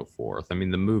and so forth. I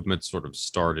mean, the movement sort of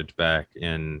started back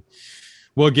in,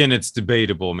 well, again, it's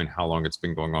debatable. I mean, how long it's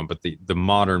been going on, but the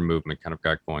modern movement kind of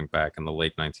got going back in the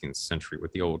late 19th century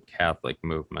with the old Catholic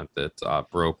movement that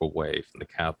broke away from the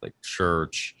Catholic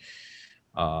Church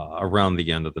around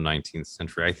the end of the 19th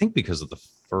century. I think because of the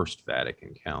First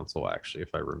Vatican Council, actually, if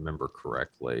I remember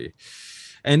correctly.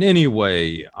 And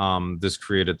anyway, this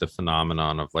created the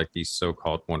phenomenon of like these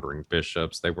so-called wandering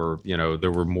bishops. They were,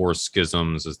 there were more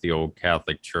schisms as the old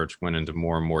Catholic Church went into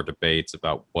more and more debates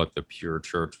about what the pure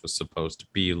church was supposed to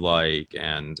be like.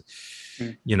 And,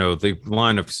 mm, the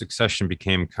line of succession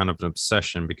became kind of an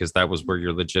obsession because that was where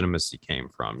your legitimacy came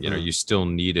from. Mm. You still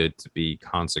needed to be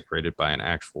consecrated by an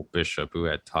actual bishop who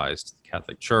had ties to the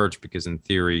Catholic Church, because in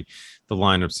theory, the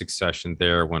line of succession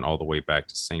there went all the way back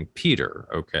to St. Peter.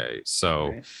 Okay. So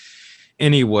right.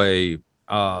 anyway,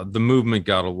 the movement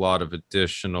got a lot of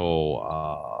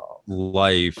additional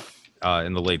life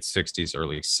in the late 60s,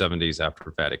 early 70s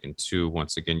after Vatican II.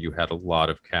 Once again, you had a lot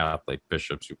of Catholic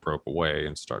bishops who broke away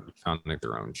and started founding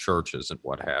their own churches and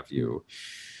what have you.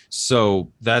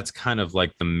 So that's kind of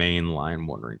like the mainline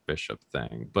wandering bishop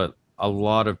thing. But a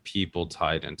lot of people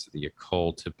tied into the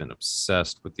occult have been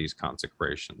obsessed with these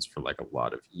consecrations for like a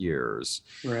lot of years,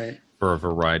 Right. for a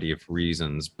variety of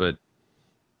reasons. But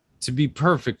to be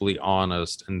perfectly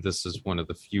honest, and this is one of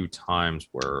the few times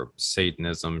where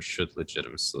Satanism should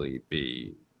legitimately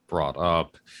be brought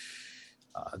up,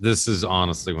 this is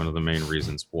honestly one of the main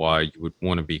reasons why you would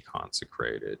want to be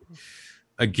consecrated.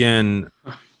 Again,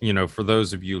 for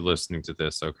those of you listening to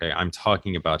this, okay, I'm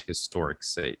talking about historic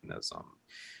Satanism,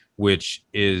 which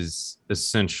is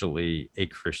essentially a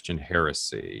Christian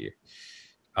heresy.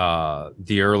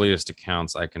 The earliest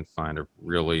accounts I can find of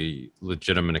really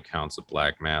legitimate accounts of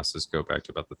black masses go back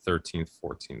to about the 13th,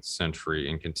 14th century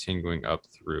and continuing up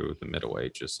through the Middle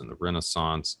Ages and the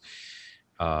Renaissance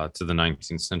to the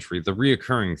 19th century. The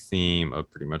reoccurring theme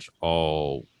of pretty much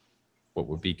all what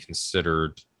would be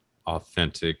considered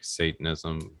authentic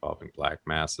Satanism involving black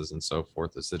masses and so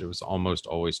forth is that it was almost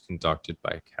always conducted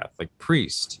by a Catholic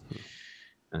priest.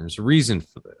 And there's a reason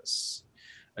for this.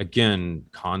 Again,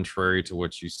 contrary to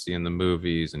what you see in the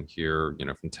movies and hear,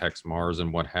 from Tex Mars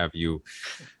and what have you,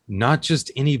 not just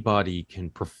anybody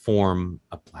can perform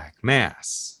a black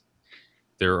mass.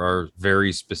 There are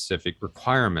very specific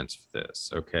requirements for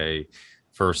this. Okay.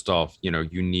 First off, you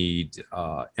need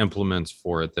implements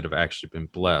for it that have actually been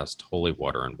blessed, holy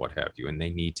water and what have you, and they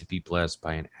need to be blessed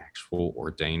by an actual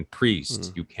ordained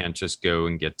priest. You can't just go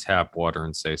and get tap water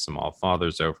and say some All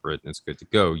Fathers over it and it's good to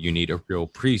go. You need a real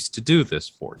priest to do this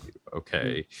for you,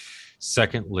 okay?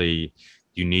 Secondly,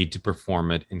 you need to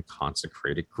perform it in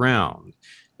consecrated ground.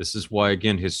 This is why,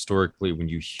 again, historically, when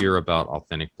you hear about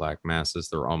authentic black masses,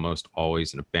 they're almost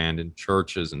always in abandoned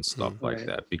churches and stuff like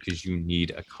that, because you need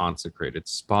a consecrated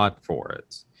spot for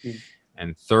it.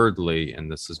 And thirdly,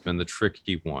 and this has been the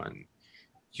tricky one,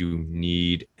 you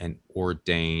need an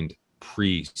ordained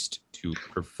priest to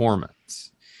perform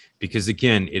it. Because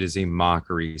again, it is a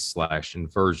mockery /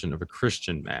 inversion of a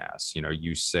Christian mass.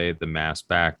 You say the mass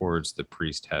backwards, the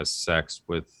priest has sex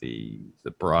with the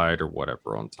bride or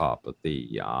whatever on top of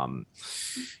the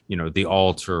the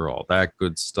altar, all that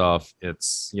good stuff.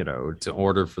 It's, to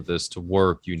order for this to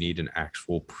work, you need an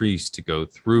actual priest to go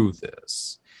through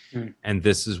this. And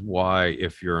this is why,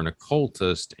 if you're an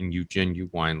occultist and you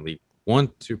genuinely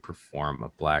want to perform a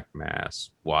black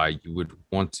mass, why you would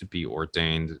want to be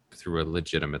ordained through a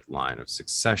legitimate line of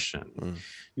succession,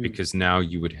 because now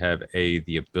you would have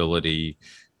the ability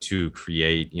to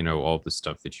create, all the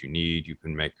stuff that you need. You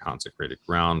can make consecrated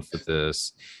ground for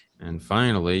this. And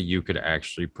finally, you could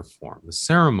actually perform the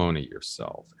ceremony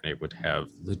yourself, and it would have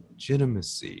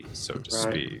legitimacy, so to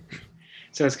speak.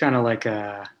 So it's kind of like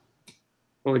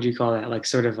what would you call that? Like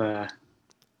sort of a,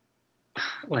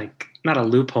 like not a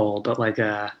loophole, but like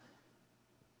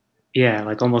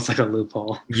almost like a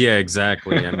loophole. Yeah,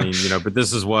 exactly. I mean, but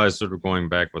this is why sort of going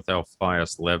back with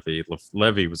Alphius Levy.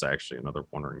 Levy was actually another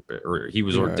wondering bit, or he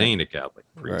was ordained a Catholic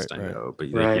priest, I know, but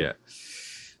yeah.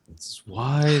 It's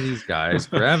why these guys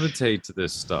gravitate to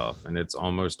this stuff, and it's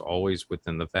almost always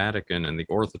within the Vatican and the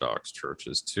Orthodox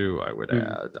churches too, I would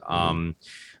add.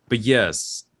 But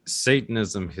yes,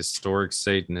 Satanism, historic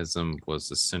Satanism,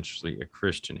 was essentially a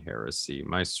Christian heresy.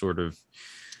 My sort of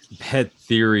pet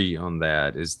theory on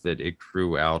that is that it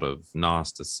grew out of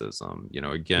Gnosticism.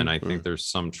 Again, I think there's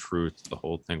some truth to the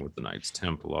whole thing with the Knights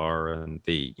Templar and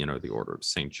the Order of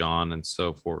St. John and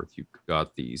so forth. You've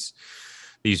got these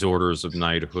orders of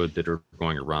knighthood that are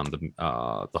going around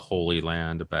the Holy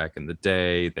Land back in the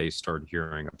day. They start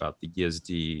hearing about the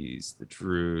Yezdis, the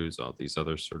Druze, all these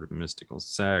other sort of mystical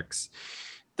sects.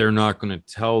 They're not going to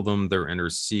tell them their inner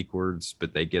secrets,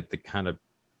 but they get the kind of,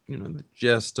 the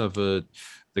gist of it.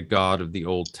 The God of the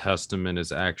Old Testament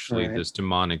is actually this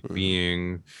demonic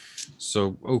being.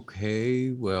 So,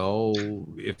 okay, well,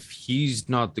 if he's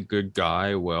not the good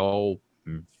guy, well,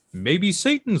 maybe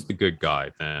Satan's the good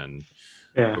guy then.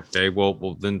 Yeah. Okay,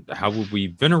 well, then how would we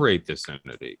venerate this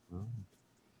entity?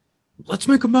 Let's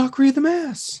make a mockery of the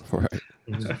mass. Right.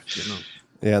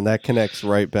 Yeah, and that connects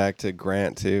right back to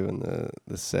Grant too, and the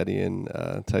Setian,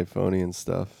 Typhonian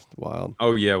stuff. Wild.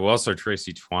 Oh yeah, well also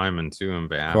Tracy Twyman too,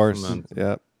 and of course.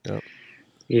 Yep.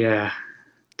 Yeah.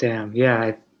 Damn.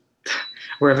 Yeah.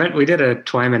 We did a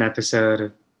Twyman episode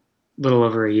a little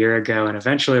over a year ago, and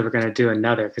eventually we're going to do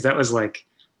another, because that was like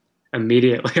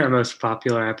immediately our most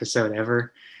popular episode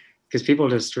ever, because people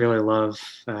just really love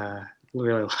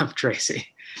Tracy.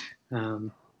 I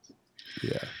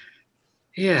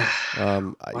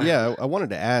wanted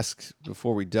to ask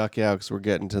before we duck out, because we're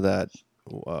getting to that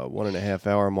 1.5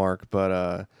 hour mark, but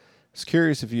I was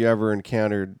curious if you ever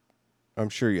encountered, I'm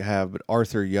sure you have, but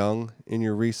Arthur Young in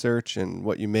your research and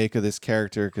what you make of this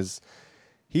character, because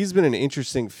he's been an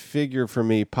interesting figure for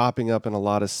me, popping up in a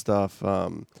lot of stuff.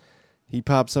 He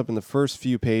pops up in the first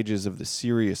few pages of The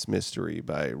Serious Mystery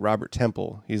by Robert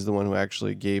Temple. He's the one who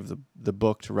actually gave the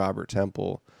book to Robert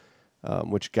Temple,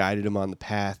 which guided him on the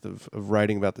path of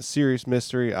writing about the Serious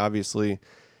Mystery. Obviously,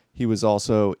 he was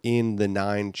also in the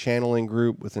 9 channeling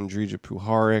group with Andrija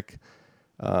Puharich.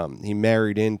 He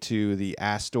married into the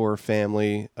Astor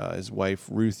family, his wife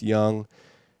Ruth Young.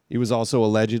 He was also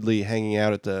allegedly hanging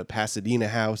out at the Pasadena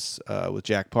house with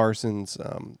Jack Parsons,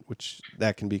 which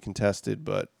that can be contested,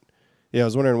 but yeah, I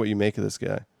was wondering what you make of this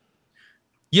guy.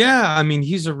 Yeah, I mean,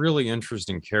 he's a really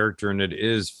interesting character, and it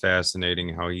is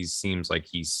fascinating how he seems like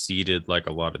he's seeded like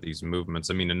a lot of these movements.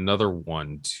 I mean, another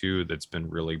one too that's been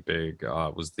really big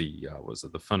was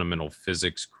the fundamental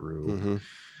physics group. Mm-hmm.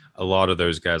 A lot of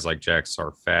those guys like Jack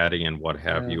Sarfati and what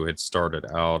have you had started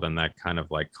out in that kind of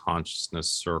like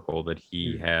consciousness circle that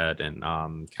he had in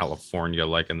California,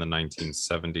 like in the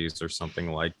 1970s or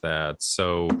something like that.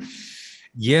 So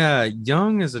yeah,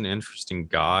 Jung is an interesting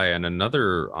guy. And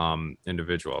another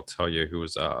individual I'll tell you who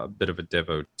was a bit of a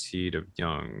devotee of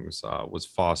Jung's was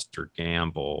Foster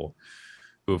Gamble,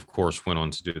 who of course went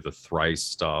on to do the Thrice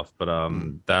stuff. But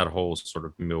that whole sort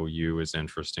of milieu is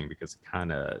interesting because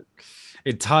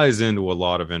it ties into a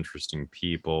lot of interesting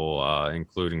people,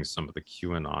 including some of the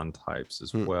QAnon types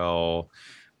as well.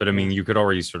 But I mean, you could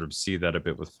already sort of see that a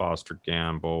bit with Foster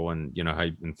Gamble, and you know how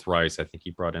in Thrice, I think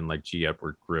he brought in like G.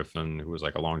 Edward Griffin, who was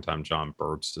like a longtime John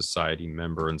Birch Society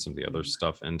member, and some of the other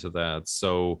stuff into that.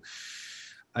 So,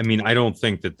 I mean, I don't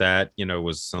think that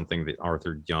was something that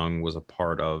Arthur Young was a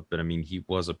part of, but I mean, he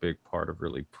was a big part of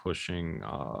really pushing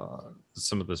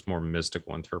some of this more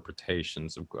mystical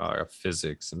interpretations of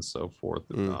physics and so forth.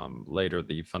 Later,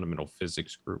 the fundamental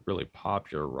physics group really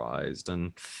popularized,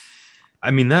 and I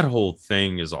mean, that whole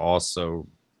thing is also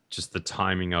just the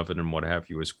timing of it and what have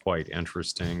you is quite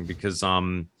interesting because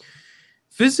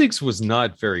physics was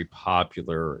not very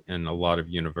popular in a lot of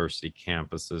university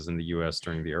campuses in the US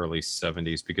during the early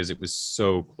 70s because it was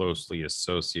so closely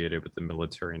associated with the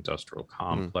military industrial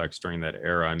complex during that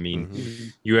era. I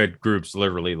mean, you had groups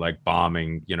literally like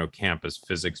bombing, campus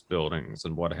physics buildings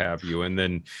and what have you. And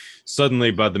then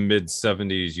suddenly by the mid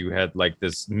 70s, you had like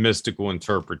this mystical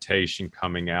interpretation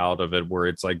coming out of it where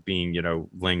it's like being,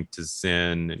 linked to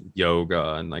Zen and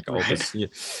yoga and like all this.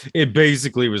 It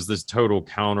basically was this total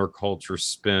counterculture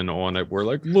spin on it where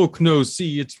like, look, no,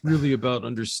 see, it's really about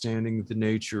understanding the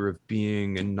nature of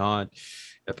being and not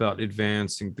about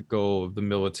advancing the goal of the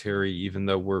military, even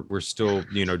though we're still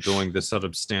doing this out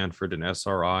of Stanford and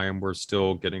SRI, and we're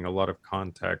still getting a lot of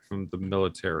contact from the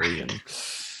military. And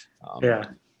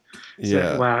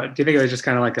So, wow. Do you think it was just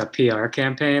kind of like a PR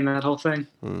campaign, that whole thing?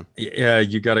 Yeah,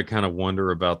 you got to kind of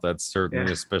wonder about that,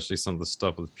 certainly, especially some of the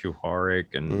stuff with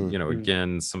Puharich. And,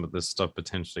 again, some of this stuff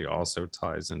potentially also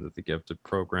ties into the gifted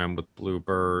program with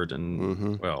Bluebird.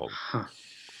 And,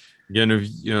 again,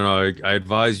 if, I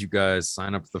advise you guys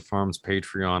sign up for the Farm's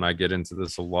Patreon. I get into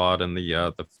this a lot in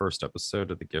the first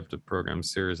episode of the gifted program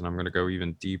series. And I'm going to go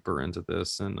even deeper into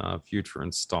this in future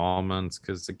installments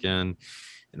because, again,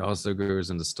 it also goes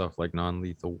into stuff like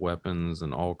non-lethal weapons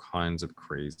and all kinds of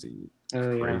crazy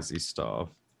stuff.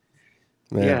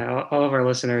 Man. Yeah, all of our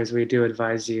listeners, we do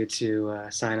advise you to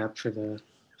sign up for the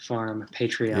Farm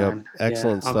Patreon. Yep,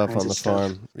 excellent stuff on the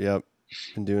farm. Yep,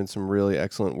 been doing some really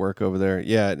excellent work over there.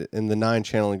 Yeah, in the 9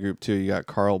 channeling group too, you got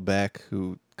Carl Beck,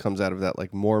 who comes out of that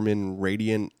like Mormon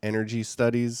radiant energy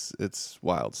studies. It's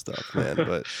wild stuff, man.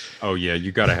 But oh yeah,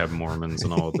 you got to have Mormons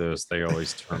and all this. They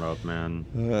always turn up, man.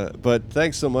 But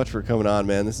thanks so much for coming on,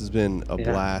 man. This has been a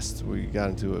blast. We got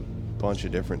into a bunch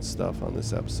of different stuff on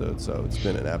this episode, so it's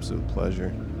been an absolute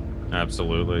pleasure.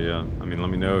 Absolutely, yeah. I mean,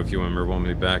 let me know if you ever want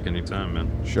me back anytime,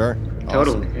 man. Sure.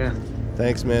 Totally, awesome. Yeah.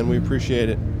 Thanks, man. We appreciate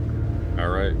it. All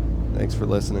right. Thanks for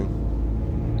listening.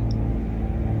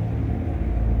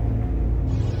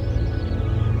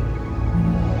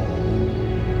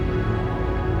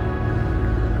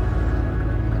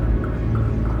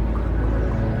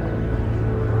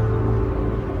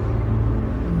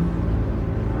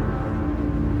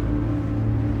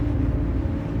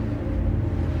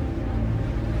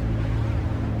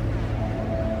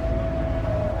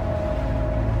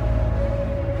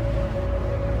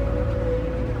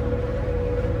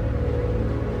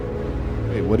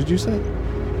 What did you say?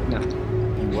 Nothing.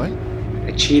 You what?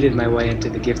 I cheated my way into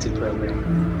the gifted program.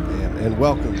 Damn, and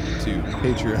welcome to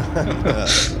Patreon.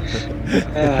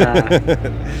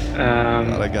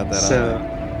 I got that so,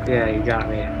 on. Yeah, you got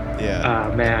me.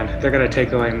 Yeah. Man, they're going to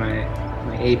take away my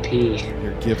AP.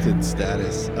 Your gifted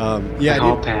status. My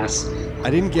hall pass. I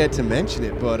didn't get to mention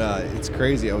it, but it's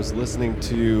crazy. I was listening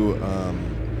to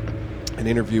an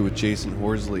interview with Jason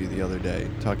Horsley the other day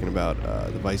talking about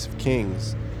the Vice of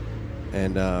Kings,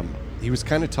 and he was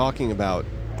kind of talking about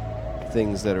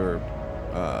things that are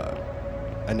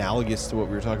analogous to what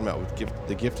we were talking about with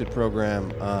the Gifted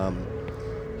program.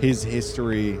 His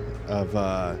history of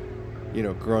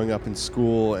growing up in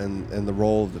school and the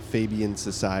role of the Fabian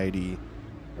Society,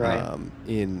 Right.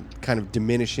 in kind of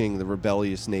diminishing the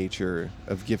rebellious nature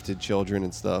of gifted children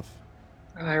and stuff.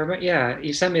 I remember. Yeah,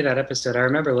 you sent me that episode. I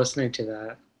remember listening to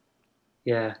that.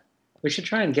 Yeah, we should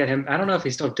try and get him. I don't know if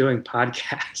he's still doing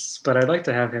podcasts, but I'd like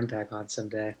to have him back on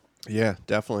someday. Yeah,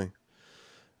 definitely.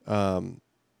 Yeah,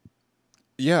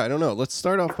 I don't know. Let's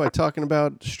start off by talking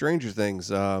about Stranger Things.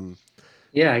 Yeah,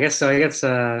 I guess so. I guess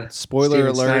Spoiler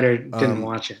Steven alert. Snyder didn't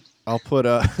watch it. I'll put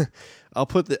a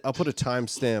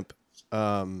timestamp.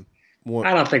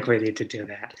 I don't think we need to do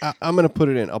that. I'm gonna put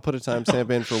it in. I'll put a timestamp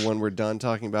in for when we're done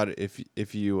talking about it.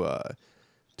 If you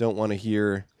don't want to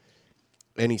hear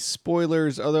any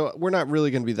spoilers, although we're not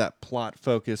really going to be that plot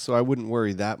focused, so I wouldn't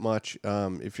worry that much.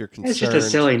 If you're concerned, It's just a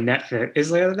silly Netflix. It's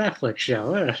like a Netflix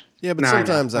show. Ugh. Yeah, but No,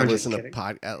 sometimes I I'm just listen to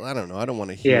kidding. I don't know. I don't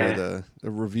want to hear Yeah.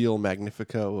 the reveal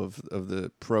magnifico of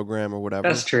the program or whatever.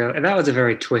 That's true, and that was a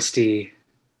very twisty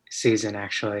season,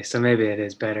 actually. So maybe it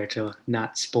is better to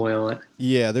not spoil it.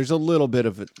 Yeah, there's a little bit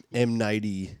of an M.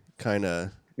 Nighty kind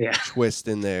of Yeah. twist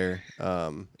in there.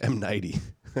 M. Nighty.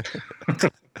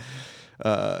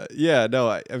 Yeah, no,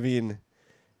 I mean,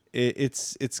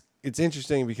 it's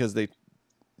interesting because they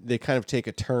kind of take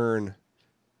a turn.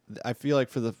 I feel like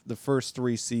for the first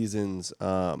 3 seasons,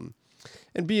 and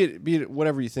be it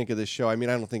whatever you think of this show. I mean,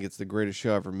 I don't think it's the greatest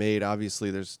show ever made. Obviously,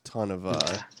 there's a ton of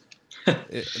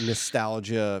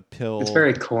nostalgia pill. It's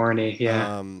very corny.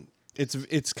 Yeah.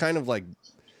 It's kind of like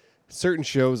certain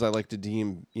shows I like to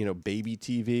deem, baby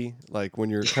TV. Like when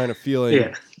you're kind of feeling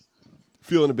Yeah.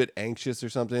 a bit anxious or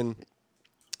something.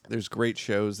 There's great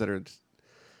shows that are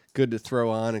good to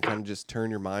throw on and kind of just turn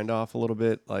your mind off a little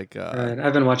bit. Like, Right.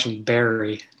 I've been watching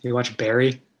Barry. You watch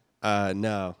Barry?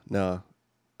 no.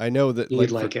 I know that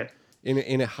You'd like it.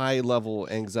 in a high level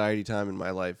anxiety time in my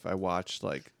life, I watched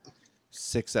like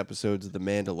 6 episodes of The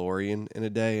Mandalorian in a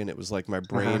day, and it was like my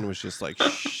brain was just like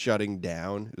shutting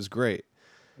down. It was great.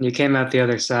 You came out the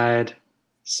other side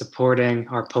supporting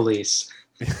our police.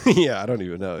 Yeah, I don't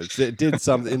even know. It did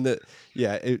something in the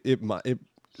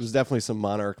it was definitely some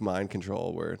monarch mind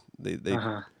control where they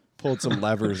pulled some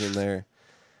levers in there.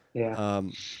 Yeah.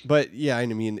 But yeah, I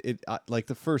mean, it like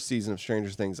the first season of Stranger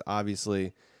Things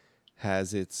obviously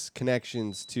has its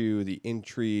connections to the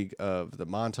intrigue of the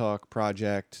Montauk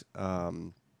Project.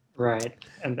 Right.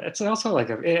 And it's also like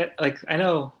I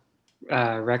know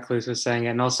Recluse was saying it,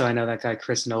 and also I know that guy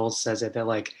Chris Knowles says it, that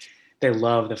like they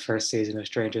love the first season of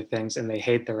Stranger Things and they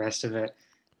hate the rest of it.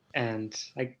 And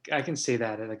I can see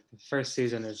that. Like the first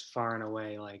season is far and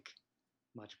away like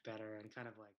much better and kind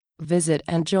of like. Visit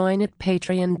and join at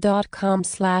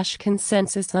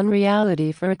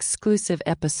patreon.com/consensusunreality for exclusive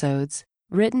episodes,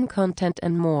 written content,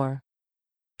 and more.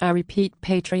 I repeat,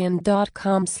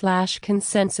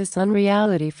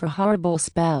 patreon.com/consensusunreality for horrible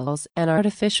spells and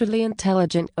artificially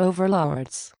intelligent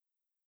overlords.